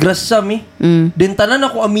na disgrasya mi. Then tanan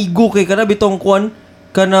ako amigo kay kana bitong kuan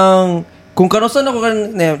kanang kung kanusan ako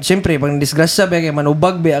syempre pag disgrasya ba kay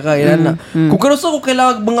manubag ba ka ilan na. Kung kanusan ko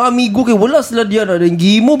kailangan mga amigo kay wala sila diyan na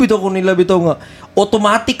gihimo bitaw ko nila bitaw nga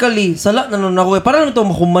automatically sala na nun ako para nito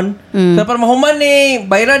mahuman. Kaya para mahuman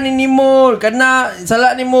bayran ni mo kana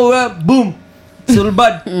sala nimo boom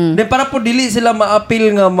sulbad. Then para po dili sila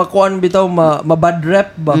maapil nga makuan bitaw ma-bad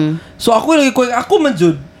rep ba. So ako lagi ko ako man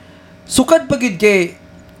jud. Sukad pagid kay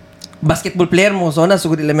basketball player mo so na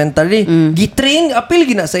sugod elementary. Gi-train apil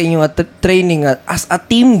gina sa inyo at training as a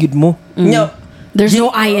team gid mo. Nya There's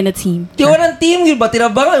no I in a team. tiwanan team gid ba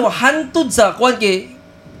tinabangan hantud sa kuan kay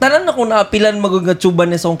tanan ako naapilan magud nga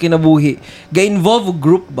tuban ni sa akong kinabuhi. Ga-involve og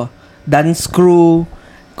group ba. Dance crew,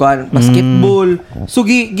 kuan basketball. So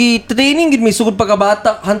gi-training gid mi sugod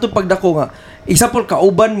pagkabata hantud pagdako nga. Example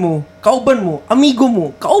kauban mo, amigo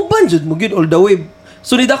mo, kauban jud mo gid all the way.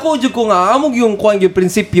 So nidako jud ko nga amog yung kuan yung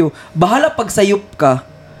prinsipyo, bahala pag sayop ka.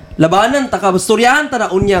 Labanan ta ka, storyahan ta na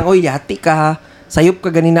unya, oy yati ka ha. Sayop ka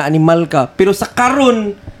ganina animal ka. Pero sa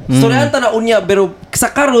karon, storyahan ta na unya, pero sa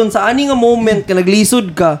karon sa ani nga moment ka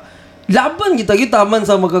naglisod ka, laban kita man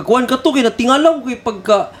sa magkakuan ka to kay natingalaw kay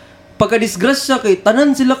pagka-disgrasya kay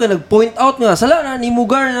tanan sila kay nag-point out nga sala na ni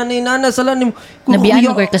mugar na ni nana sala ni Nabiyaan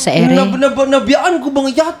mo ka sa ere. Nabiyaan ko bang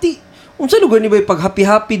yati. Unsa lugar ni bay pag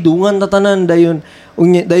happy dungan tatanan dayon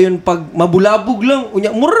unya dayon pag mabulabog lang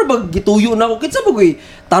unya mura bag gituyo na ako kinsa bagoy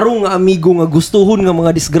tarong nga amigo nga gustuhon nga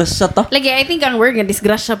mga disgrasya ta. Lagi, I think ang word nga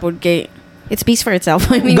disgrasya po kay it speaks for itself.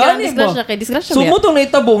 I mean, Gani ba? disgrasya So ba? mo tong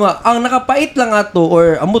nahitabo nga ang nakapait lang ato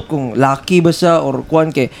or amot kung lucky ba siya or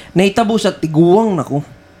kuan kay nahitabo siya tiguwang nako.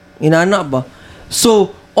 Inana ba?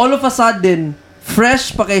 So all of a sudden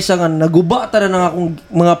fresh pa kay siya nga naguba ta na ng akong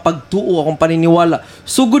mga pagtuo akong paniniwala.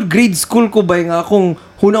 So good grade school ko ba nga akong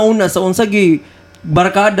huna-una sa unsa gi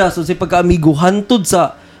barkada so si pagka-amigo hantud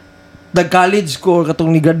sa nag-college ko or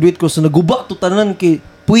katong ni-graduate ko so naguba to tanan kay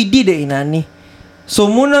pwede de inani. So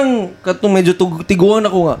munang katong medyo tiguan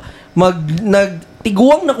ako nga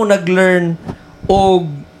nagtiguan na ko nag-learn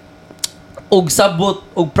og sabot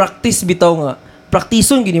og practice bitaw nga.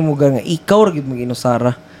 Praktison gini mo nga ikaw ra gid mo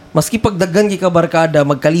ginusara. Maski pagdagan ka barkada,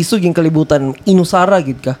 magkalisod yung kalibutan, inusara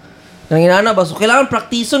gid ka. Nang inana ba? So, kailangan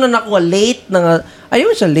praktison na nako nga late na nga.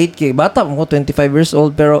 Ayaw siya late kay bata mo 25 years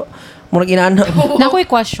old pero murag inana. Nakoy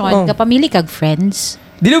question, kapamili kag friends?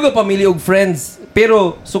 Dili ko pamilya og friends,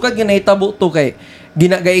 pero sukad nga nahitabo to kay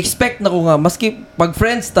gina-expect na ko nga maski pag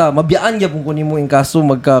friends ta mabiyaan gyapon ko nimo in kaso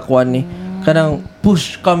magkakuan ni. Kanang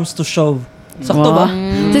push comes to shove. Sakto ba?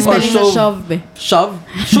 Ito spelling na shove eh. Shove?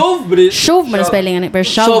 Shove, bro. Shove man ang spelling ano. Pero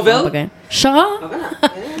shove. Shovel?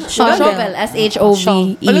 Shovel.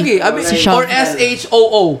 S-H-O-V-E. Alagi, or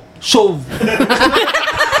S-H-O-O. Shove.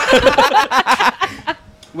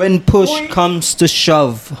 When push comes to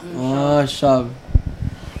shove. Shove.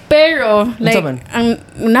 Pero, like, Unsa man? ang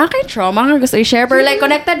nakay-trauma nga gusto i-share. Pero like,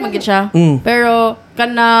 connected man gid siya. Pero,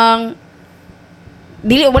 kanang,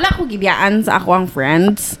 wala ko gibiyaan sa ako ang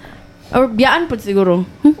friends. Or biyaan po siguro.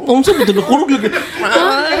 Unsa ba ito? Nakurog lagi.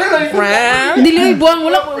 Dili buwang,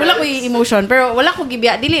 wala ko emotion. Pero wala ko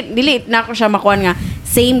gibiya. Dili na ako siya makuan nga.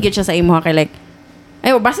 Same gid siya sa imo kay like,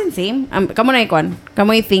 ay, basin same. Kamo na ikuan.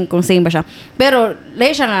 Kamo i-think kung same ba siya. Pero,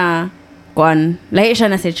 lahi siya nga, kuan, lahi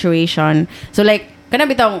siya na situation. So like, kana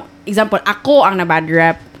bitong example, ako ang na-bad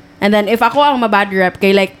rep. And then, if ako ang ma-bad rep,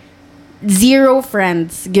 kay like, 0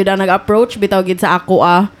 friends, gyud ang nag-approach, bitaw gid sa ako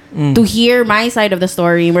to hear my side of the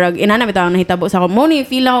story. Murag, inana bitaw ang nahitabo sa ako. Mo ni,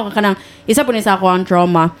 feel ako kanang, isa po ni sa ako ang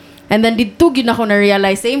trauma. And then, dito gid ako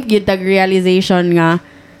na-realize, same gid tag-realization nga,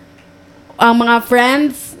 ang mga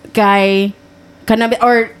friends kay,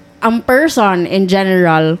 or ang person in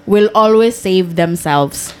general will always save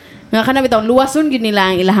themselves. Nga kana bitaw luwason gid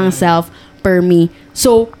nila ang ilahang self per me.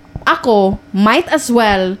 So ako might as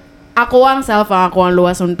well ako ang self ang ako ang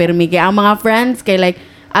luwason per me. Kaya ang mga friends kay like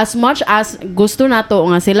as much as gusto nato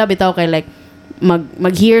nga sila bitaw kay like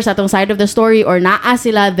mag-hear sa atong side of the story or naa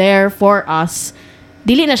sila there for us,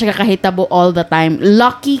 dili na siya kakahitabo all the time.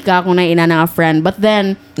 Lucky ka kung naina nga friend, but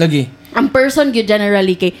then Lagi. ang person gyud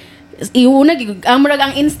generally kay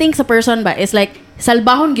ang instinct sa person ba is like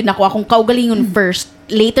salbahon gyud nako akong kaugalingon first,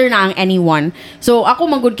 later na ang anyone. So ako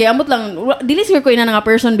magud kay amot lang dili siguro ko ina nga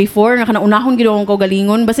person before nga kanaunahon gyud akong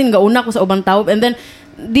kaugalingon basin gauna ko sa ubang tao, and then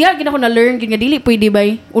diha gyud ako na learn gyud nga dili pwede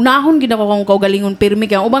bay unahon gyud ako akong kaugalingon pirmi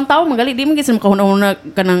kay ang ubang tao magali di man gyud makahuna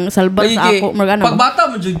kanang salbat sa ako magana. Pag bata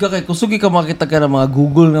mo jud ka kay kusugi ka makita ka ng mga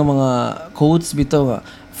Google nga mga quotes bitaw nga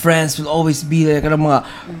friends will always be there kanang mga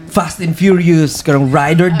Fast and Furious kanang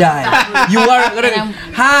ride or die. You are kanang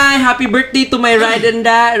hi, happy birthday to my ride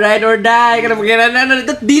or die kanang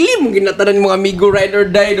mga dili mo ginatanan mga amigo ride or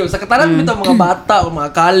die do sa katanan bitaw mga bata o mga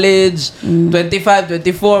college 25,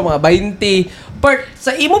 24, mga 20 part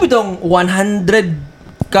sa imo bitong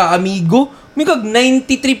 100 ka amigo may kag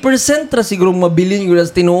 93% ra siguro mabilin yung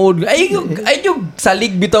tinuod ay yung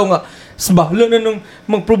salig bitaw nga bahala na nung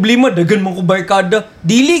mga problema dagan mo ko barkada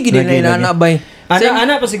dili gid na inanabay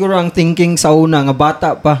ana pa siguro ang thinking sa una nga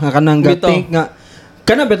bata pa nga kanang think nga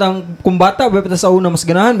kana betang kung bata beta sa una mas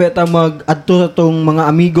ganahan beta mag-adto sa tong mga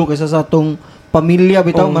amigo kaysa sa tong pamilya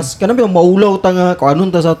bitaw mas kana bitong maulaw ta nga kung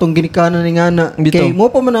anon ta sa atong ginikanan ni ngana kay mo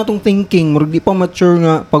pa man atong thinking murag di pa mature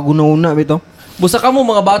nga pag-una bitaw busa ka mo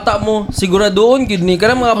mga bata mo siguradoon gid ni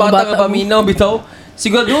kana mga bata nga paminaw bitaw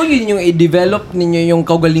siguradoon yun yung i-develop ninyo yung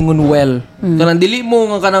kaugalingon well. Kanang dili mo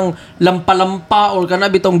nga kanang lampa-lampa or kana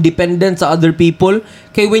bitong dependent sa other people.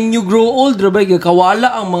 Kay when you grow old, rabay,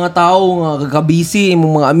 kawala ang mga tao nga kagabisi,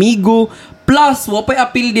 imong mga amigo. Plus, wapay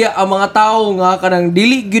apil dia ang mga tao nga kanang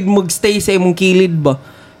dili good magstay sa imong kilid ba.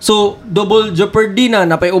 So, double jeopardy na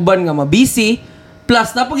napay uban nga mabisi.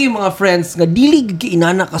 Plus, napag yung mga friends nga dili gid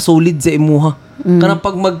inana ka solid sa imuha. Kanang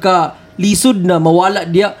pag magka lisod na mawala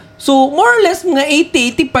dia. So, more or less, mga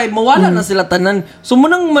 80, 85, mawala na sila tanan. So,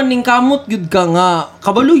 munang maningkamot yun ka nga,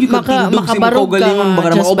 kabalo yun ka tindog si mga kaugalingon.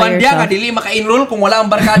 Baka na mauban diya ka, dili maka-enroll kung wala ang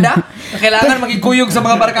barkada. Kailangan magikuyog sa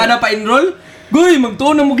mga barkada pa-enroll. Goy,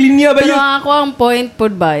 magtuon na maglinya ba yun? Pero ako ang point po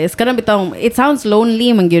ba is, kanang bitaw, it sounds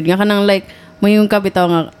lonely man yun. Nga kanang like, mayroon ka bitaw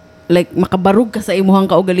nga, like, makabarug ka sa imuhang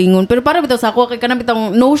kaugalingon. Pero para bitaw sa ako, kay kanang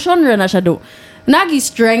bitaw, notion ra na siya do. Nagi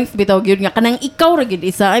strength bitaw gyud nga kanang ikaw ra gyud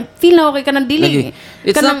isa. I feel na okay kanang dili.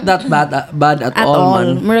 It's kanang, not that bad at all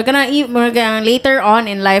man. Murag kanang later on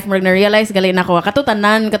in life murag na realize gali nako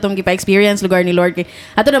katutanan katong gipa-experience lugar ni Lord kay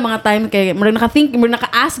ato na mga time kay murag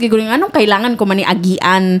naka-ask gyud anong kailangan ko man ni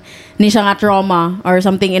agian ni siya nga trauma or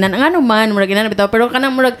something inan ngano man murag inan bitaw pero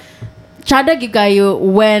kanang murag tsada gyud kayo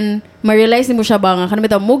when ma-realize mo siya ba nga kanang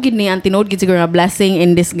bitaw mo gid ni ang tinuod gid siguro nga blessing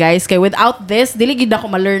in disguise kay without this dili gid ako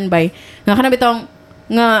ma-learn by nga kanang bitaw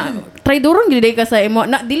nga traidoron gid ka sa imo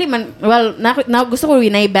na dili man well na gusto ko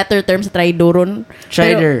winay better term sa traidoron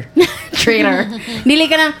Traitor dili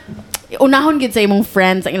ka na unahon gid sa imong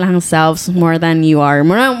friends ang ilang selves more than you are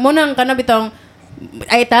mo nang kanang bitaw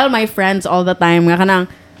I tell my friends all the time nga kanang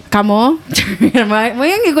kamo mo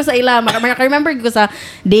yung gigo sa ila remember gigo sa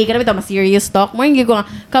day kana bitaw mas serious talk mo yung gigo nga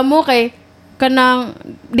kamo kay kanang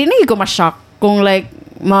di na gigo ma-shock kung like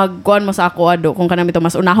magkuan mo sa ako ado kung kanang bitaw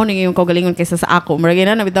mas unahon ning yung kaugalingon kaysa sa ako murag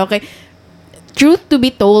na bitaw kay truth to be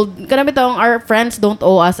told, kana bitong our friends don't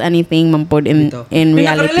owe us anything mampod in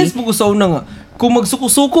reality. Nakarealize po ko sa una nga, kung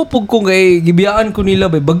magsuko-suko po kung kay gibiyaan ko nila,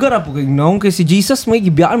 bay, bagara po kay naong kay si Jesus, may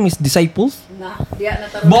gibiyaan mis disciples.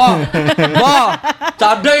 Ba!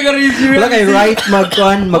 Taday ka rin siya. Wala kay right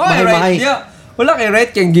magmahay-mahay. Wala kay right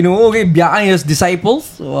kay Ginoo kay biyaan yung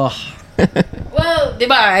disciples. Wah. Well, di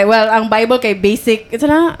ba? Well, ang Bible kay basic, ito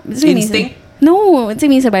na, Instinct? No, it's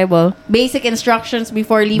mean sa Bible. Basic instructions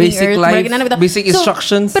before leaving Basic earth. life, basic So,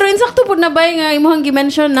 instructions. Pero insakto po na ba nga imuhang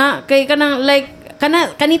gi-mention na kay kanang like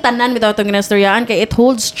kanitanan bitaw tong ginastoryaan kay it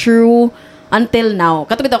holds true until now.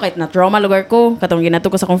 Kato bitaw kahit na trauma lugar ko, katong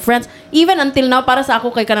ginato ko sa conference, even until now para sa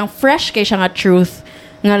ako kay kanang fresh kay siya nga truth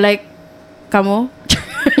nga like kamo.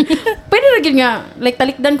 Pwede na gid nga like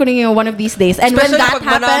talikdan ko ninyo one of these days. And Especially when that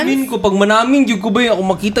happens, pag manamin gyud ko ba ako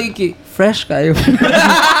makita kay fresh kayo.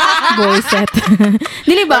 boy set.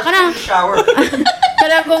 Dili ba kanang shower.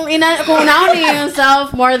 Kanang kung unaon niyo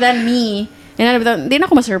yourself more than me. Di na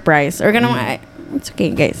ako ma-surprise or kanang it's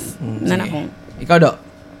okay guys. Nana ko. Ikaw do.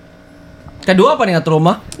 Kadua pa ni nga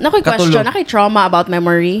trauma? Nakoy question, nakoy trauma about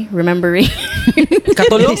memory, remembering.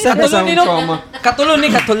 Katulo? Isa na sa Nino? trauma. Katulo ni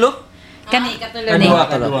katulo? Kani katulo ni.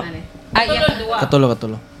 Katulo. Ay, kadua.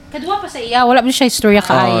 Katulo. Kadua pa sa iya, wala man siya istorya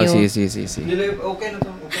kaayo. Si. Okay na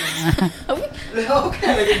to.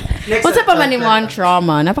 Okay. Unsa pa man nimo ang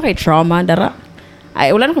trauma? Napakay trauma dara.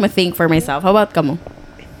 Ay, wala na ko ma-think for myself. How about kamo?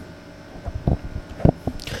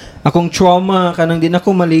 Akong trauma kanang din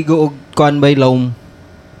ako maligo og kuan by laom.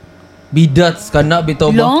 Bidats ka na,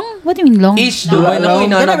 bitaw ba? Long? What do you mean long? Ish, duway na ko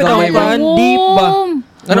inanagamay ba? Deep ba?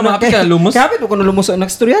 Ano, mahapit ka, lumos? Hapit ko na lumos.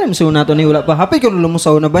 Nagstorya naman sa una to ni wala pa. Hapit ko na lumos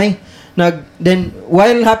sa una ba? Then,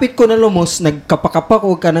 while hapit ko na lumos, nagkapakapak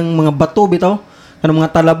ko kanang mga bato bitaw. Kanang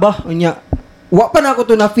mga talaba. Unya, wa pa na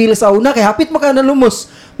ako to na-feel sa una. Kaya hapit mo ka na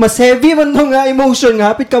lumos. Mas heavy man to nga emotion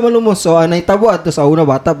nga. Hapit ka malumos. So, anay tabo ato sa una.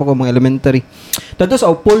 Bata pa ko mga elementary. Dato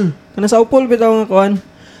sa upol. Kanang sa upol bitaw nga kuan.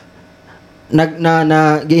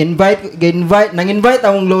 Nang-invite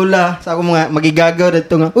akong lola sa akong mga magigagaw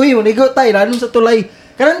dito nga. Uy, manigo tayo, lalong sa tulay.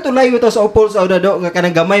 Kanang tulay ito sa upol sa udado nga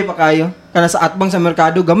kanang gamay pa kayo. Kanang sa atbang sa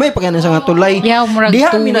merkado, gamay pa kayo sa nga tulay. Yeah, murag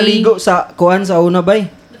Diha tuwi. mi naligo sa kuan sa una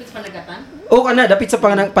bay. O kana dapit sa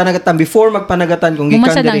panagatan before magpanagatan kung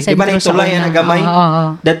gikan Umasadang diri. sa Di ba na intro sa tulay una. na gamay?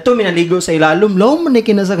 Oo. Dadto mi naligo sa ilalom. Law man ni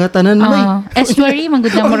kinasagatanan bay. Estuary,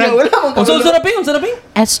 manggod na murag. Wala man Unsa na ping?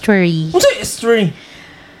 Estuary. Unsa history?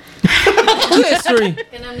 Unsa history?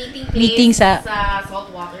 Kanang Meeting sa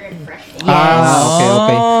salt water and fresh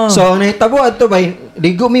Okay. So, nahitabo adto bay.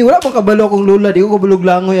 Ligo mi, wala pang kabalo kong lula. Di ko kabulog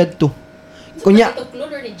langoy adto. Kunya,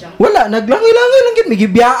 wala, naglangoy-langoy lang gid. May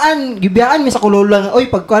gibiyaan mi sa kulula nga.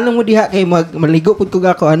 Oy, pagkuan mo diha kay maligo pud ko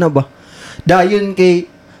ako ano ba. Dayon kay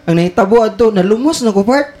ang nahitabo adto, nalumos na ko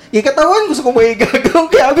part. Ikatawan ko sa kumay gagaw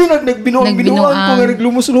kay abi nagbinuang ko nga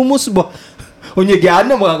naglumos-lumos ba. Unya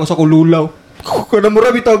giana mga ako sa kululaw. Kana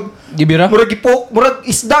mura bitog Gibira? murag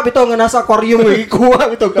isda bitaw nga nasa aquarium nga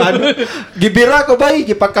ikuha bitaw ano. Gibira ko bay,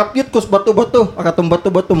 gipakapyut ko sa bato-bato. Akatong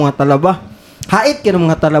bato-bato mga talaba. Hait ka ng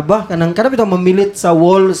mga talaba kanang bitaw mamilit sa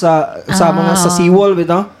wall sa mga sa seawall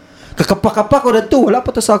bitaw. Kakapa-kapa ko dito, wala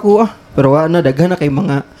pa to sa ako Pero wala na daghan na kay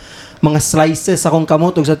mga slices akong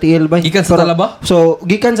kamotog sa tiil bay. Gikan sa talaba? So,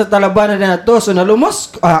 gikan sa talaba na to. So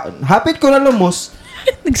nalumos, hapit ko nalumos.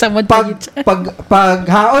 nagsamad pa yun.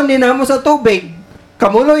 Paghaon din mo sa tubig,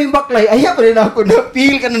 kamulo yung baklay, ayaw pa rin ako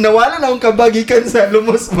na-feel ka na nawala na akong kabagikan sa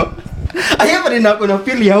lumos ba. Ayaw pa rin ako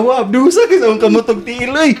na-feel, yawa, abdusa ka sa akong kamutog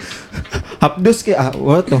tiiloy. Abdus ka,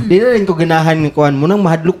 what to? Di na rin ko ganahan ng kuhan mo, nang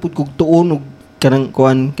mahadlok po kong tuon, kanang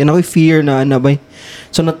kuhan, kinakoy fear na anabay.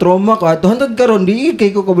 So na-trauma ko, ato hantad karon di kay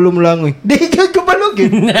ko kabalo mo langoy. Di kay ko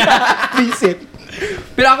balogin. Visit.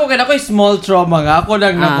 Pero ako kaya small trauma nga. Ako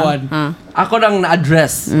nang nakuan. Ako nang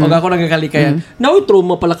na-address. O ako nang nakalikayan. Naoy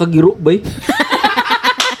trauma pala kagiro, bay.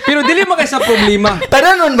 Pero dili mo sa problema.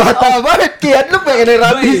 Tanan bata, bakit kaya adlo pa kay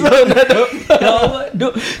rabi sa una do.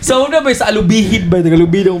 Sa una bay sa alubihid bay,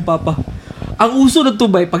 alubihid ang papa. Ang uso na to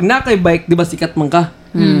bay, pag nakay bike, di ba sikat man ka?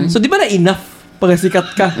 So di ba na enough? Pag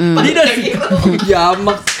sikat ka. Di na sikat.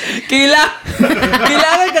 Yamak.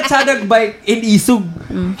 Kailangan ka sa bike in isog.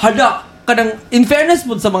 Hada. Kadang, in fairness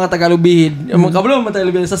po sa mga Tagalubihid, mga kabalo mga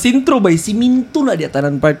Tagalubihid, sa sintro ba, siminto na di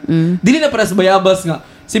atanan part. Dili na para sa bayabas nga.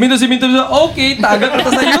 Siminto, okay, tagak na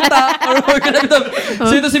sa yuta.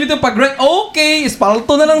 Or siminto, pag right, okay,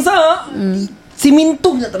 espalto na lang sa.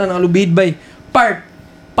 Siminto na tanan ang lubihid ba. Part,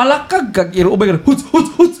 palakag kag iro, ubay ka, huts.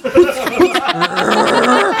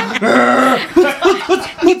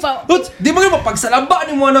 Di ba nga pagsalaba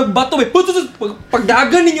ni mo nagbato ba?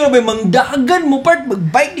 Pagdagan ninyo ba mangdagan mo part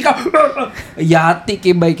magbike di ka. Yati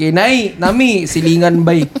kay bay kay nay nami silingan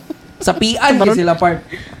bay. Sa pian kay sila part.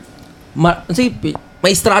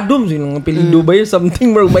 Maestradom sino ng apelido ba yun? Something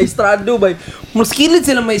more maestrado ba? Mas kilid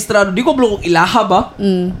sila maestrado. Di ko blo kung ilaha ba?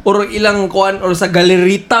 Or ilang kuan or sa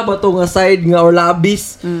galerita ba to nga side nga or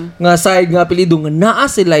labis nga side nga apelido nga naa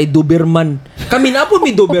sila ay Doberman. Kami na po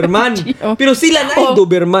may Doberman. Pero sila na ay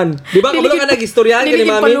Doberman. Di ba? Kabalo ka nag-istoryahan ka ni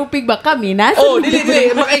mami? Palupig ba kami?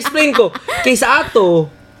 Dili. Maka-explain ko. Kaysa ato,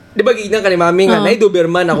 di ba gignan ka ni mami nga na ay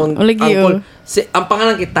Doberman akong uncle. Ang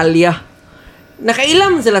pangalan kay Talia.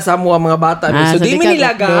 Nakailam sila sa mga bata. So, di mi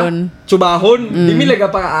nilaga tsubahon. Di mi nilaga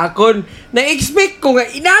pakaakon. Na-expect ko nga,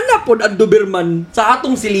 inana po ang Doberman sa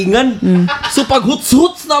atong silingan. So, pag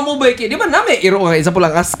huts-huts na mo ba, di ba namin, iro nga, isa po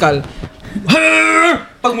lang askal.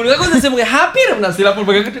 Pag muna ko sa mga happy na sila po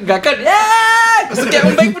magagakan. Kasi kaya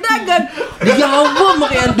akong bike padagan. Di yawa,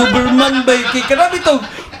 makaya ang Doberman ba, kaya karami to.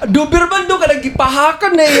 Doberman do ka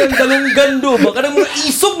nagipahakan na yung dalunggan do. Baka na mga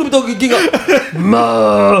isog na ito giginga.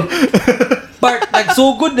 Bart,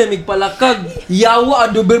 nagsugod na migpalakag. Yawa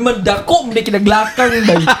ang Doberman, dako hindi kinaglakang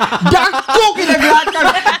bay. Dako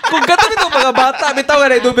kinaglakang. Kung gato nito mga bata, bitaw nga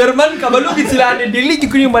na Doberman, kabalugin sila ni dili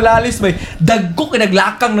ko yung malalis bay. Dagko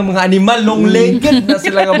kinaglakang ng mga animal, long-legged na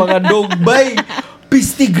sila nga mga dog bay.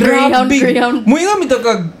 Pisti grabe. Muinga mito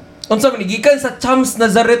kag unsa man gikan sa Champs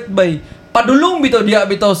Nazareth bay. Padulong bitaw diya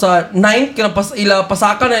bitaw sa 9 kana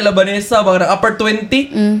pasaka na Labanesa ba na upper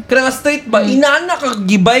 20 kana straight ba inana ka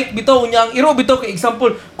gibike bitaw unya ang iro bitaw kay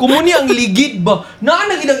example kumuni ang ligid ba naa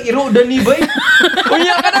na gid ang iro dani bay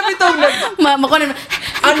unya kana bitaw mako na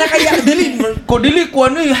ana kaya dili ko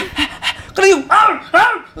ano kana yung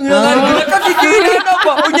nakakikira na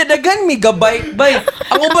ba unya dagan mi gabike bay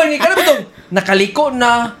ang uban ni kana bitaw nakaliko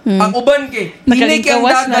na ang uban kay hinay kay ang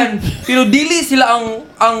dagan pero dili sila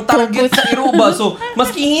ang target sa iro ba so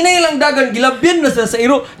maski hinay lang dagan gilabyan na sa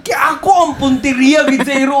iro kay ako ang punteriya gid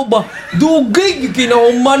sa iro ba dugay gid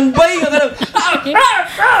kinauman bay nga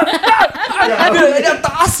ada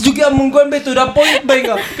taas juga mong kuan bay to the point bay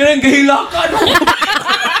nga kanang gahilakan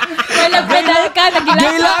wala pedal ka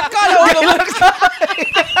gahilakan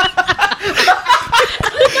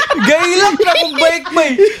gailak na mong bike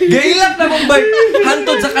bay gailak na mong bike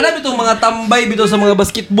hantod sa kanam itong mga tambay bito sa mga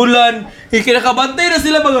basketballan kinakabantay na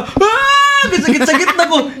sila mga sakit-sakit na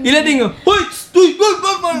ko ila ding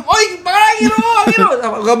hoy pangiro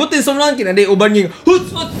kabutin sa mga kinadi uban niya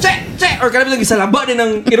che or kanam lang isalaba din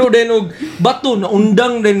ng iro din og bato na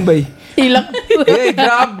undang din bay hilak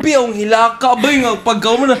grabe ang hilaka bay nga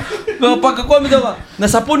pagkaw mo na pagkakuha mo daw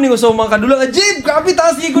nasapon niyo sa mga kadulang jeep grabe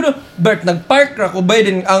taas gigo no Bert nagpark ra ko bay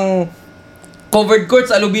din ang covered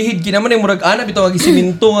court sa Alubihid kinaman yung murag ana bitaw nga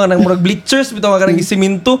gisiminto nga nang murag bleachers bitaw nga kanang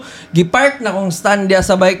gisiminto gipark na kong stand dia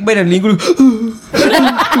sa bike bay nang lingkod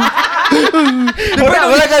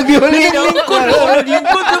wala kang violin lingkod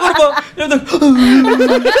ba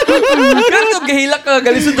kanto gahilak ka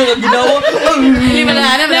galisod ka ginawa hindi ba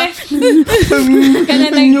na kana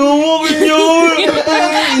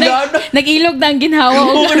nag-ilog na ang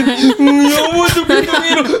ginhawa nyawa to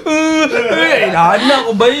ana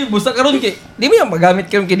ko bay busa karon kay di mo yung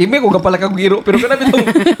magamit karon kay di mo ko kapala kag giro pero kana bitong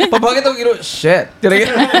pabakit og giro shit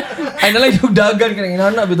ay nalang yung dagan kanang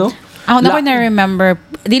inana bitaw ako na ko na-remember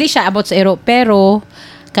dili siya about sa ero pero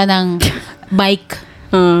kanang bike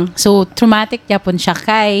so traumatic yapon siya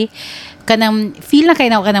kay kanang feel na kay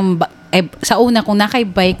na kanang sa una kung nakay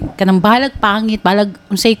bike kanang balag pangit balag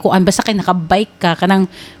unsay kuan basta kay naka-bike ka kanang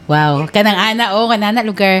wow kanang kanana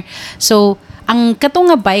lugar so ang katong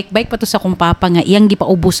nga bike pa to sa kong papa nga iyang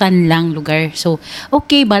gipaubusan lang lugar so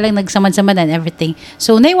okay balang nagsamad-samad and everything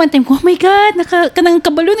so na one time ko oh my god kanang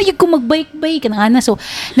kabalo na yun ko magbike kanang ana so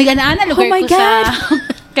nag-ana lugar oh my ko god. sa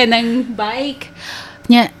kanang bike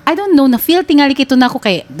nya I don't know na feel tingali kito na ako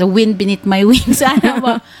kay the wind beneath my wings ana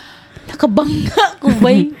ba nakabangga ko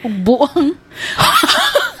bay ug buang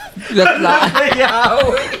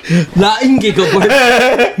laing gay ka boy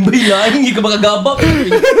bay laing gay ka magagabak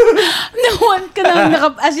nawan ka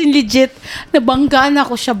na as in legit nabanggaan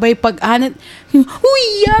ako siya bay pag-anat uy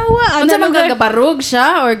yawa unsa man gabarog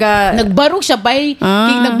siya or nagbarog siya bay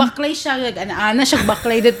nagbaklay siya ana siya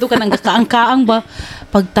baklay dito kanang kaang-kaang ba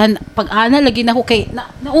pag-ana lagi na ako kay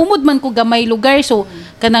naumod man ko gamay lugar so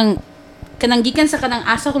kanang gikan sa kanang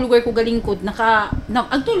asa ko lugar ko galingkod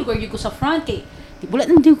agto lugar gyud ko sa front kay di bulat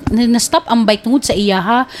na stop ang bike tungod sa iya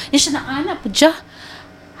ha siya na ana pud siya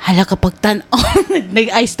hala kapag nag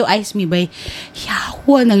eyes to eyes me bay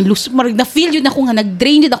yawa nang marag na feel yun ako nga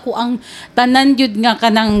nag-drain yun ako ang tanan yun nga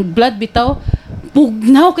kanang blood bitaw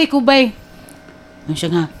pugnaw kay ko bay ano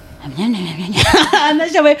siya nga ano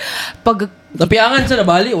siya bay pag napiangan sa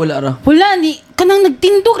nabali wala ra wala ni kanang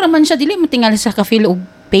nagtindog raman siya dili matingali sa ka-feel og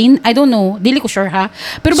pain. I don't know. Dili ko sure ha.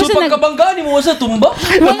 Pero So basta pagkabanggaan ni mo sa tumba?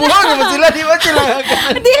 Nabuhan naman sila, di ba sila?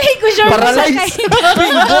 dili ko sure. Paralyzed.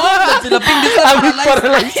 Pingbuhan na sila.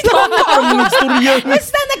 Paralyzed. Parang mga istorya.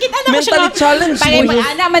 Basta nakita na ko siya. Mentally challenged Pag mo yun.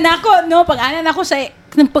 mag-ana man ako, no? Pag-ana ako sa...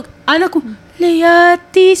 Pag-ana ko,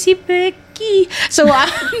 Layati si Becky. So,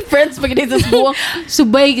 Friends, pag dito sa buwang.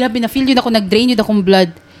 subay, grabe na feel yun ako, nag-drain yun akong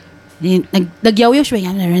blood. Nagyaw-yaw siya.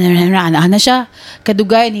 Ana siya.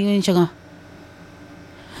 Kadugay, yun siya nga.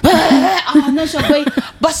 Ana siya, bay.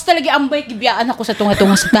 Basta lagi ambay, gibiyaan ako sa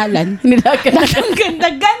tunga-tunga sa talan.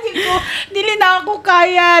 Dagan ko. Dili na ako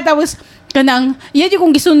kaya. Tapos, kanang, iya di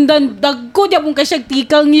kong gisundan, dagko di akong kasyag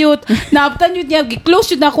tikang yut. Naaptan yut niya,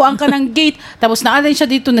 gi-close yut na ako ang kanang gate. Tapos naanan siya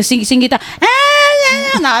dito, nagsing-singita.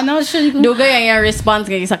 Naano siya. Dugay ang yung response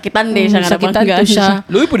kay sakitan din siya nga Sakitan nabanggaan to siya.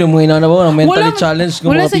 Luwi po yung mga inanabaw ng mentally challenged ng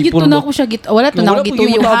wala mga sa people gito na mo. ako siya wala to na ako Wala po gituyo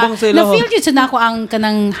yung ha. tabang sila, Na-feel yun sa nako ang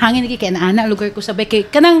kanang hangin kay ana lugar ko sabay kay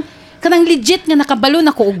kanang legit nga nakabalon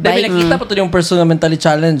ako og Dahil bike. nakita pa to yung person na mentally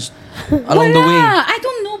challenged along the way. I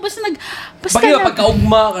don't know basta Bakit ba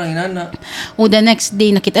pagkaugma ka ng inana? the next day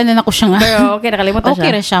nakita na ako siya nga. Pero okay, nakalimutan Okay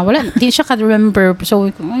siya. ra siya. Wala, di siya ka-remember. So,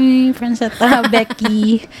 ay, friends at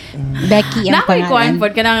Becky. Becky ang Nakoy ko pangalan. po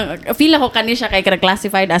kanang feel ako kani siya kay kanang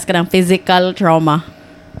classified as kanang physical trauma.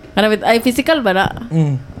 Kanang ay physical ba na?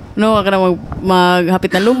 No, kanang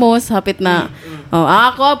maghapit na lumos, hapit na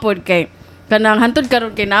ako pod kay kanang hantod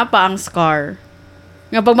karon kay napa ang scar.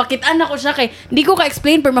 Nga pag makitaan ako siya kay hindi ko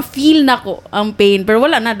ka-explain pero ma-feel na ko ang pain pero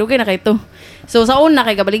wala na dugay na kay to. So sa una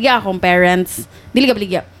kay kabaligya akong parents, dili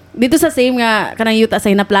kabaligya. Dito sa same nga kanang yuta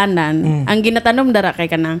sa hinaplanan, ang ginatanom dara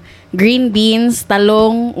kay kanang green beans,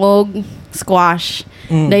 talong og squash.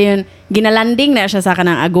 Dayon ginalanding na siya sa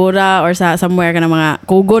kanang Agora or sa somewhere kanang mga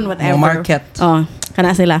Kugon whatever. Mga market. Oh,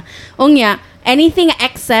 kana sila. Unya anything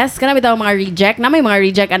excess kana bitaw mga reject na may mga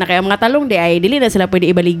reject ana kay ang mga talong di ay dili na sila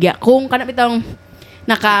pwede ibaligya kung kana bitaw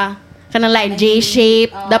kanang like J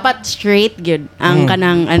shape dapat straight gyud ang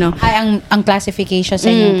kanang ano Ay, ang classification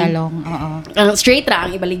sa inyong talong. Oo. ang straight ra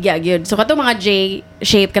ang ibaligya gyud so kato mga J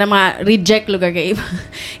shape kanang mga reject lugar kay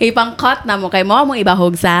ipang cut na mo kay mo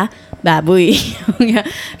ibahog sa baboy.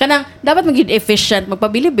 Kanang dapat maging efficient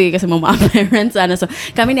magpabilib kasi mga parents ano so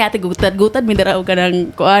kami ni ate gutad mi dara og kanang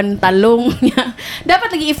kuan talong niya.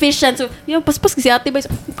 Dapat lagi efficient so yung paspas kasi ate bay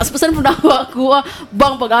paspasan mo na ako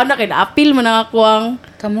bang pag-anak kay apil man ako ang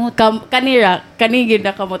Kamot. kani gid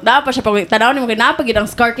na kamot dapat siya pag tanaw nimo kay napagid ang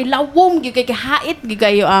scar kay lawom gid kay hait gid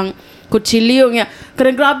kayo ang kutsilyo nga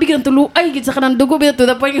kanang grabe kanang tulo ay gid sa kanang dugo bitaw to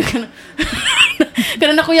the point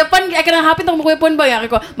kanang nakuyapan ay kanang hapit ako makuyapan ba ya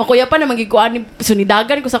ko makuyapan na magikuan ni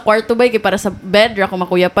sunidagan ko sa kwarto ba kay para sa bed ra ko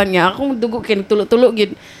makuyapan nga akong dugo kay tulo-tulo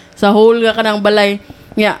gid sa hole nga kanang balay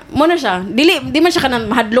nga mo na siya di man siya kanang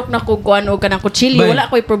mahadlok na ko kuan o kanang kutsilyo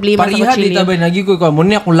wala koy problema sa Pariha kutsilyo dita ba nagi ko mo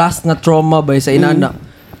ni akong last nga trauma ba sa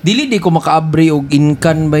inana. Dili di ko makaabri og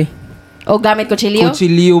inkan bay. o gamit kutsilyo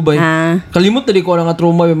Kutsilyo bay. Ah. Kalimot na di ko nga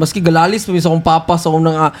trauma bay maski galalis pa mi sa akong papa sa akong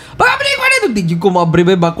nang pagabri ko na di ko maabri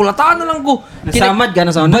bay ba kulataan na lang ko. Nasamad ka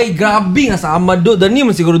na sa una? Bay grabe nga samad do. Dani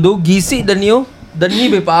man siguro do gisi dani Dani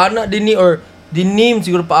bay paana dinhi or dinim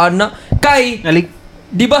siguro paana kay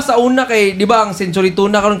di ba sa una kay di ba ang Century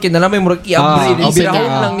Tuna karon kinalamay murag iabri din easy birahon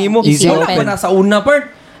ka. lang nimo. Easy Wala open. pa na sa una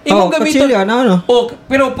part. Imo gamiton. kutsilyo, ano?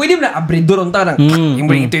 Pero pwede mo na abridor unta nang. Yung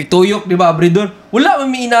ito tuyok, di ba abridor? Wala man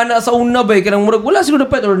may inana sa una ba kanang murag wala siguro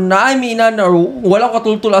dapat or naay may inana or wala ka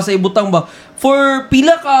tultul sa ibutang ba. For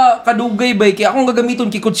pila ka kadugay ba kay akong gagamiton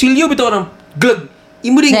kay kutsilyo bitaw nang glug.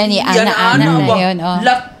 Imo ring Dani, ana ba? yun, oh.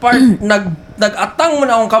 Lat part nag-atang man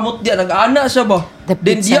akong kamot diya nag-ana siya ba. The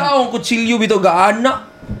Then pizza. diya akong kutsilyo bitaw gaana.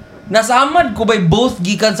 Nasamad ko by both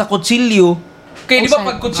gikan sa kutsilyo. Kaya di ba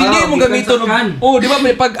pag kutsilyo mo gikan gamiton sa kan. di ba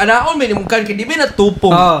may pag anaon may mong kan kay di ba na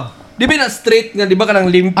tupong. Di ba na straight nga di ba kanang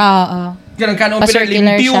limp Oo. kanang kanon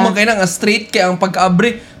Pa-circular limpyo siya. man kay nga straight kay ang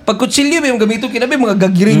pagka-abre. Pag kutsilyo may gamiton kay na mga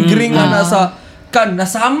gagiring-giring nga nasa kan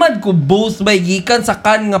nasamad ko both by gikan sa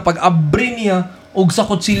kan nga pag-abre niya og sa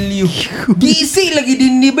kutsilyo. Gisi lagi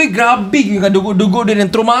din ni bay grabe yung kadugo-dugo din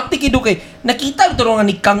ang traumatic ido kay nakita ito nga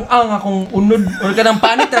ni Kang Ang akong unod or kanang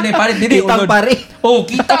panit na panit dili Kitang unod. pare. Oh,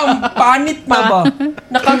 kita ang panit na ba?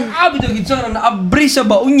 Nakang-abi ito gid siya naabri sa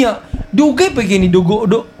ba unya. Dugay pa gini dugo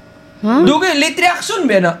do. Dugay late reaction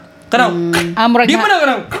ba na? Kanang Murag di nga- man na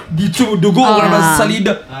kanang dito dugo ka na sa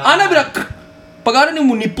salida. Ana bira pag ano ni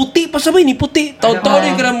mo ni puti pa sabay ni puti. Taw-taw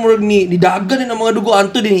din kanang murag ni dagan din ang mga dugo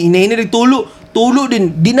anto din inay ni tulo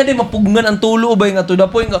din di na din mapugngan ang tulo bay nga to the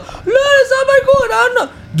point nga la sabay ko ana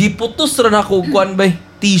giputos ra na ko kuan bay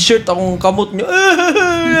t-shirt akong kamot niyo.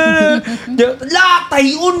 La,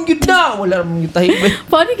 tahion gid na. Wala namang tahi.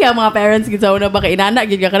 Paano kaya mga parents gid sa una ba kay inana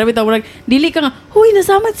gid ka kanami tawag nag dili ka nga huy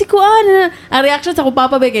nasamad si kuan. Ang reaction sa ko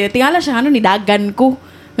papa ba kay tingala siya ano ni dagan ko.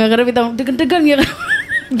 Nga kanami tawag dagan nga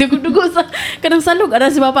dugo sa kanang salog ara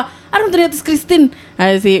si papa. Aron diri si Christine.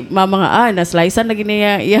 Ay si mama nga na-slicean lagi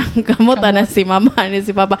niya iyang kamot ana si mama ni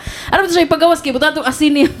si papa. Aron siya ipagawas kay buta tong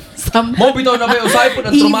asin niya. Mo bitaw na ba usay po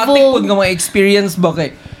na traumatic pud nga mga experience ba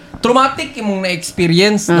kay. Traumatic imong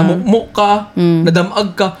na-experience, namukmo ka,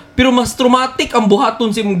 nadamag ka, pero mas traumatic ang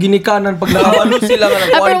buhaton sa imong ginikanan pag naawalo sila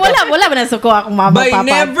nga pero wala ba na suko akong mama by papa.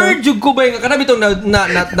 never jud ko ba nga kana bitaw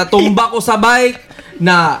natumba ko sa bike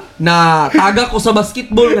na taga ko sa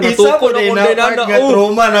basketball nga natukod ako na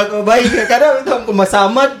trauma na ko bay kada ito ko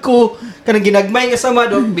masamad ko kanang ginagmay nga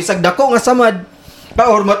samad o bisag dako nga samad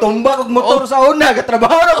or matumba kog motor sa una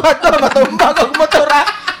gatrabaho na ko ato matumba kog motor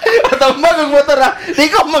di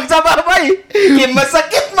ko magsababay kay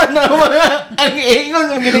masakit man na mga ang ingon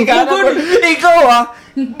ng ginikanan ikaw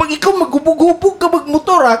pag ikaw maghubog-hubog ka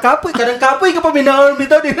magmotor kapoy ka pa minahon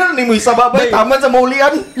bitaw din na ni mo isababay taman sa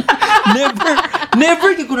maulian.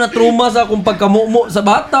 Never ko na trauma sa akong pagkamumo sa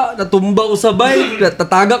bata, natumba ko sa bike,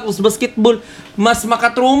 natataga ko sa basketball. Mas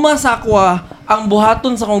makatrauma sa ako ang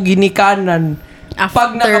buhaton sa akong ginikanan.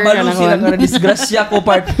 Pag nakabalo sila nga disgrasya ko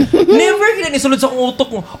part. Never kita nisulod sa akong utok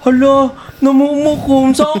mo. Hala, namumo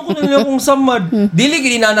ko. Saan ko na niya akong samad? Dili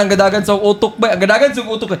gini na ang gadagan sa akong utok ba? Ang gadagan sa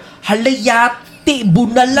akong utok ba? Hala, yati,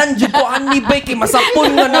 bunalan dyan ko ani ba? Kay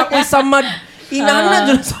masapon nga na ako'y samad. Inana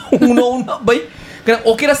dyan sa una-una ba? Kaya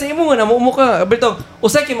okay na sa imo nga, namumo ka. Berto,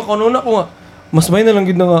 usay kay makanuna ko nga. Mas may na lang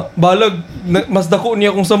gid na nga. Balag, mas dako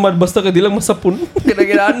niya akong samad. Basta ka di lang masapon.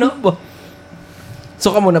 Kinaginana ba? So,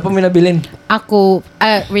 kamo na pa may nabilin? Ako,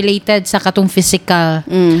 related sa katong physical.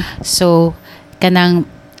 So, kanang,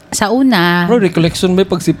 sa una... Bro, recollection ba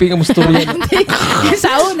pagsiping ang storya?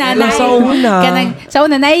 sa una, sa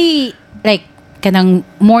una. Like, kanang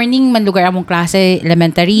morning man lugar among klase,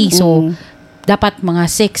 elementary. So, dapat mga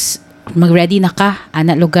 6, mag-ready na ka,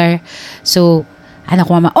 anak lugar. So, anak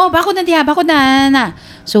ko mama, bako na diha, bako na.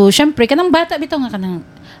 So, syempre, kanang bata, bitaw nga,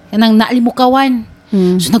 kanang nalimukawan.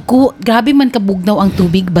 So grabe man kabugnaw ang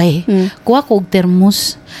tubig bay. Kuha ko og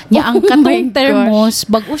termos. Nya ang katong termos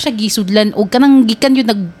bag-o siya gisudlan og kanang gikan yun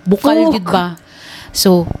nagbukal gid ba.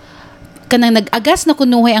 So kanang nag-agas na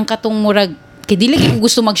kunuhay ang katong murag kay dili ko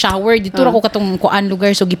gusto mag-shower dito ra ko katong kuan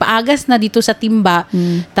lugar so gipaagas na dito sa timba.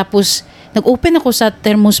 Tapos nag-open ako sa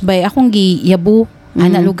termos bay akong giyabo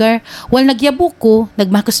ana lugar. Wal nagyabo ko,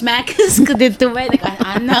 nagmakos-makos ko dito bay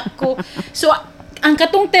anak ko. So ang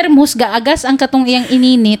katong termos gaagas ang katong iyang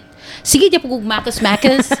ininit sige di po makos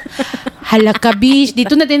hala kabish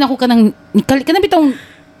dito na din ako kanang bitaw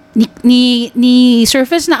ni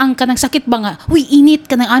surface na ang kanang sakit ba nga huy init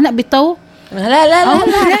kanang anak bitaw hala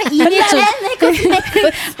init so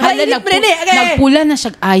hala nagpula na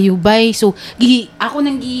siya ayo bay so ako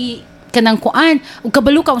nang kanang kuan ug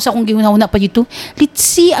kabalo ka sa akong gihuna-una pa dito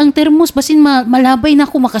litsi ang termos basin malabay na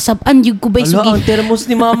ako makasab-an jud ko bay so ang termos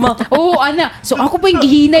ni mama ana so ako pa yung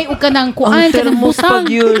gihinay og kanang kuan kanang butang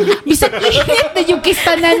bisag init na yung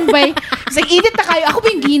kistanan bay bisag init na kayo ako pa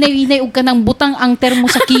yung gihinay og kanang butang ang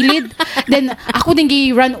termos sa kilid then ako din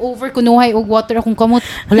gi-run over kunuhay og water akong kamot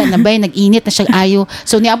wala na bay nag-init na siya ayo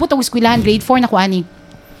so niabot og eskwelahan grade 4 na ko ani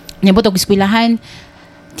niabot og eskwelahan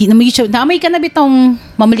di na may ka na bitong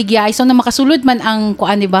mamaligyaay so na makasulod man ang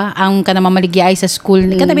kuan di ba ang kana mamaligyaay sa school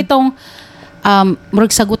kana bitong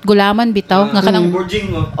murag sagot gulaman bitaw nga kanang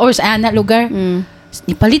or sa ana lugar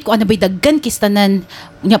nipalit ko ana bay daggan kistanan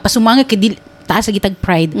nya pasumangil kay taas sa gitag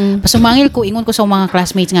pride pasumangil ko ingon ko sa mga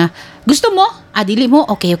classmates nga gusto mo dili mo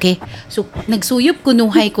okay so nagsuyop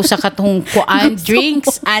kunuhay ko sa katong kuan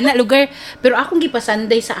drinks ana lugar pero akong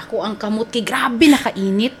gipasanday sa ako ang kamot kay grabe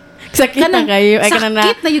nakainit sakit na kayo ay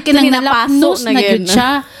sakit na yung kinang nalapnos na yun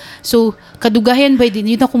siya so kadugayan ba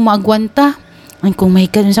din yun ako maagwanta ay kung may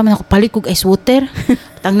ganun sa man ako palit kog ice water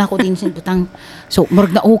tang na ko din sin butang so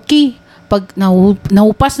murag na okay pag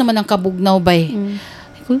nahupas naman ang kabugnaw bay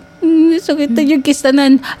sakit na yung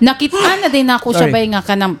kistanan nakita na din ako sa bay nga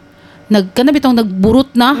kanang bitong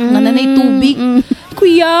nagburot na nga nanay tubig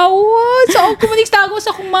kuyawa so ako manigtago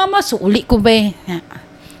sa akong mama so uli ko bay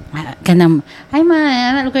kanam ay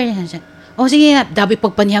lugar sige dabi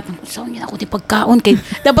pagpanihap saan yun ako di pagkaon kay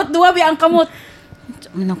dapat duwabi ang kamot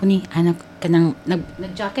ako ni anak kanang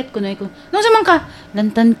nag-jacket ko na ko nung saman ka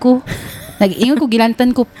lantan ko nag-ingon ko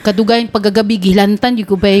gilantan ko kadugayan paggagabi gilantan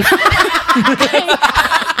yung ko ba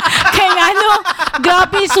kaya nga ano,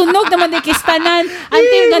 grabe, sunog naman di kistanan.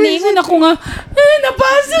 Until ganingon ako nga,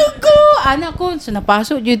 napasok ko. Anak ko, so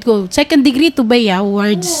napasok, jud ko. Second degree to Baya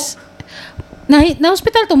Awards. Na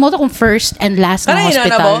hospital to mo kung first and last na Kanina na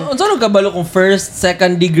hospital. ba? Unsa nung kabalo kung first,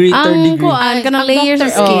 second degree, third Ang degree? kuan kanang layers of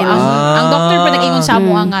doctor, skin. ang doctor pa nag-ingon sa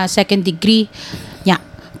mo ang second degree. Ya,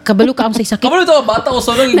 kabalo ka ang sa sakit. Kabalo ito, bata ko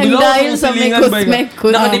sa nang Nagdayon gilaw sa sa silingan ba?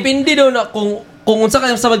 mekos-mekos. Nakadepende daw na kung unsa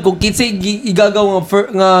kayong sabad, kung kinsa igagaw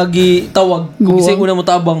nga gitawag, kung kinsa una mo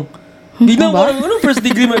tabang. Di na, ano first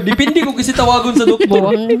degree man. Depende kung kasi tawagon sa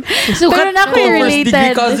doktor. Pero na ko First degree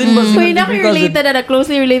related. cousin ba? Kung na ko Second degree related na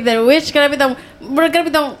closely related. Which, karapitang,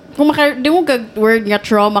 kung di mo word nga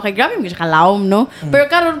trauma, kay grabe mo siya kalawom, no? Pero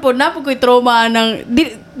karon po, napo ko'y trauma ng,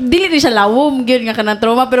 dili rin siya lawom, yun nga kanang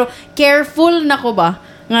trauma, pero careful na ko ba?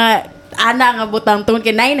 Nga, ana nga butang tungkol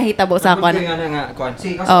kay nay nahitabo sa ako.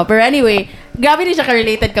 Oh, pero anyway, grabe din siya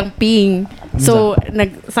ka-related kang ping. So,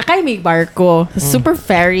 nagsakay may barko. Super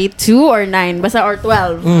ferry, 2 or 9, basta or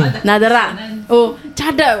 12. Nadara. Oh,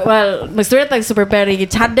 tsada. Well, mag-story tag super ferry.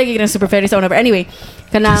 Tsada gig ng super ferry sa una. But anyway,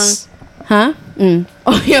 kanang, ha?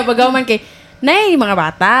 Oh, yeah, bagaw man kay, nay, mga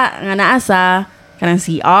bata, nga naa sa, kanang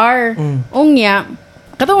CR. Ungya,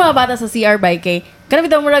 katong mga bata sa CR by kay,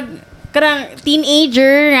 kanang bitang murag, kanang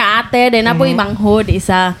teenager nga ate, din na po imanghod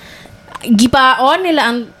isa. Gipaon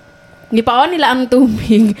nila ang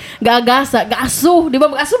tubig. Gagasa, gaaso. Di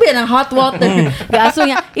ba mag-aso ba yan ng hot water? Gaaso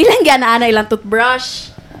nga. Ilang gana-ana, ilang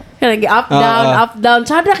toothbrush. Kanang up, down.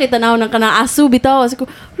 Tsada kita na ng kanang aso bitaw. Kasi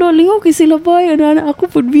ko, lingaw kay sila ba? Ano,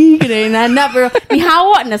 ako food big. Pero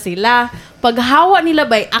nihawa na sila. Pag hawa nila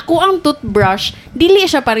bay, ako ang toothbrush, dili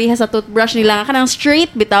siya pareha sa toothbrush nila nga kanang straight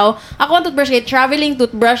bitaw. Ako ang toothbrush kay traveling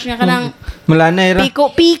toothbrush nga kanang Malanay ra.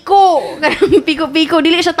 piko. Kanang piko.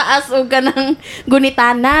 Dili siya taas o kanang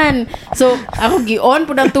gunitanan. So, ako gi-on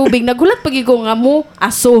po ng tubig. Nagulat pag ko nga mo,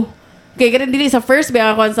 aso. Kaya ganun dili sa first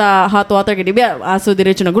ba ako sa hot water kaya di ba aso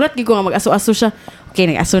diretso nagulat gi ko nga mag-aso-aso siya. Okay,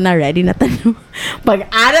 nag-aso na, ready na tanong. Pag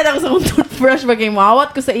ana ako sa akong toothbrush, pag mawat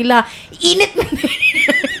ko sa ila, init man.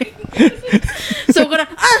 So, kanang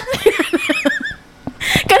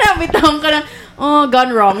bitang kanang,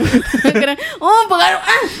 gone wrong. Kanang,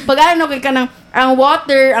 pag-ano kay kanang, ang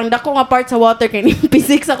water, ang dako nga part sa water, kay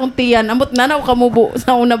nipisik sa kong tiyan. Amot na kamubo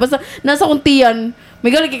sa una. Basta, nasa kong tiyan. May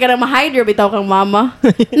gawin kay kanang ma-hydro, bitaw kang mama.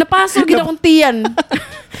 Napasok gina kong tiyan.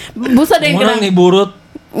 Busa din Muna kanang, ang iburot.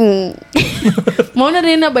 Mo na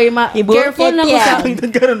rin na ba, careful na ko sa,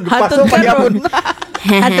 Pasok pagyapon.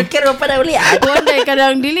 Hatod karon pa na uli. Kuan day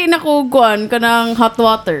kanang dili na ko kuan kanang hot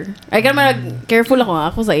water. Ay kanang careful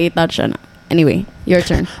ako sa i-touch na. Anyway, your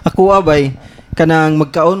turn. Ako abay kanang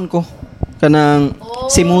magkaon ko. Kanang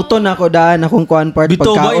simuton ako daan akong kuan part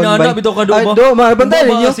Bito ba, pagkaon inana, bito ka do ba? do, mabantay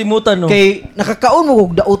Do ba ninyo. simutan, no? Kay nakakaon mo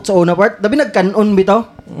kog daot sa una part. Dabi nagkanon bitaw.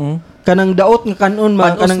 Kanang daot nga kanon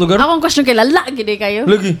ma Panos kanang lugar? Akong question kay lala gid kayo.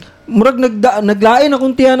 Lagi. murag naglain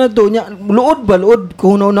akong tiyan na to nya luod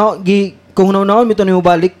kung unaw mito nimo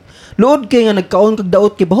balik luod kay nga nagkaon kag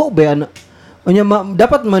daot kay baho ba ana unya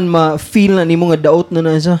dapat man ma-feel na nimo nga daot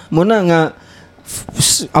na sa muna nga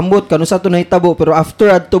ambot kanu sa to nahitabo pero after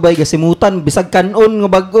adto bay gasimutan bisag kanon nga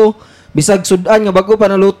bago bisag sudan nga bago pa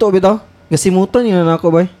naluto bitaw gasimutan yun na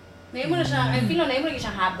ako bay Naimo na siya, I feel na naimo na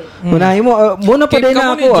siya habit. muna pa din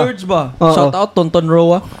na Kamo ako ni George ba? Oo. Shout out Tonton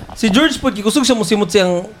Roa. Si George po kusog siya musimot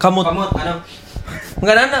siyang kamot. ano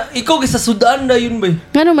Nga na, ikaw kay sa sudan na yun ba?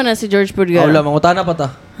 Ngano man na si George Purga? Wala, mangutana pa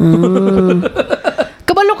ta.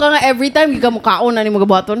 Kabalo ka nga every time giga mo kaon na nimo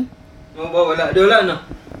gabuhaton.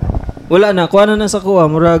 wala na kuha na sa kuha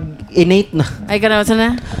murag innate na Ay kana sa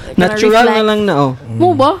na. natural na lang na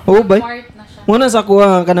Mo ba? Oo ba? Muna sa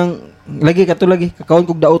kuha kanang lagi kakaon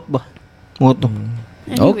kog daot ba? Moto.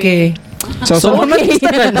 Okay. So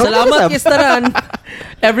Okay. Salamat kistaran.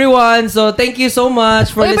 Everyone, so thank you so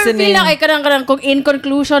much for Oy, pero listening. feel na kay kanang kung in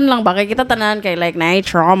conclusion lang ba kay kita tanan kay like na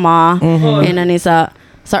trauma. Ni sa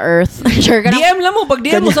earth. Sure ka na. DM lang mo, pag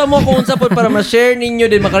DM mo sa mo kung unsa pod para ma-share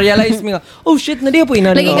ninyo din maka-realize mi nga, oh shit, na di po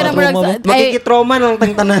ina. Lagi ka na murag Makikitrauma lang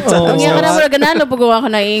tang tanan sa. Ang iya ka na murag ganalo pag ka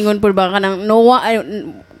na ingon pud ba kanang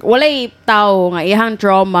walay tao nga ihang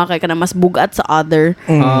trauma kay kana mas bugat sa other.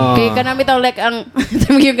 Kay kana bitaw like ang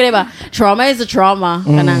sabi ko ba, trauma is a trauma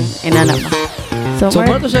kanang inana ba. So,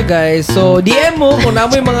 to siya guys. So, DM mo kung na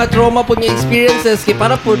mo yung mga trauma po niya experiences kay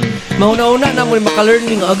para po mauna-una na mo yung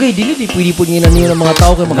maka-learning. Agay, di pwede po niya ng mga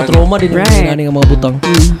tao kay maka-trauma din yung nga mga butang.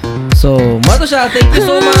 So, to siya. Thank you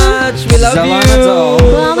so much. We love you. Salamat sa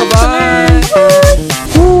Salamat, Bye-bye.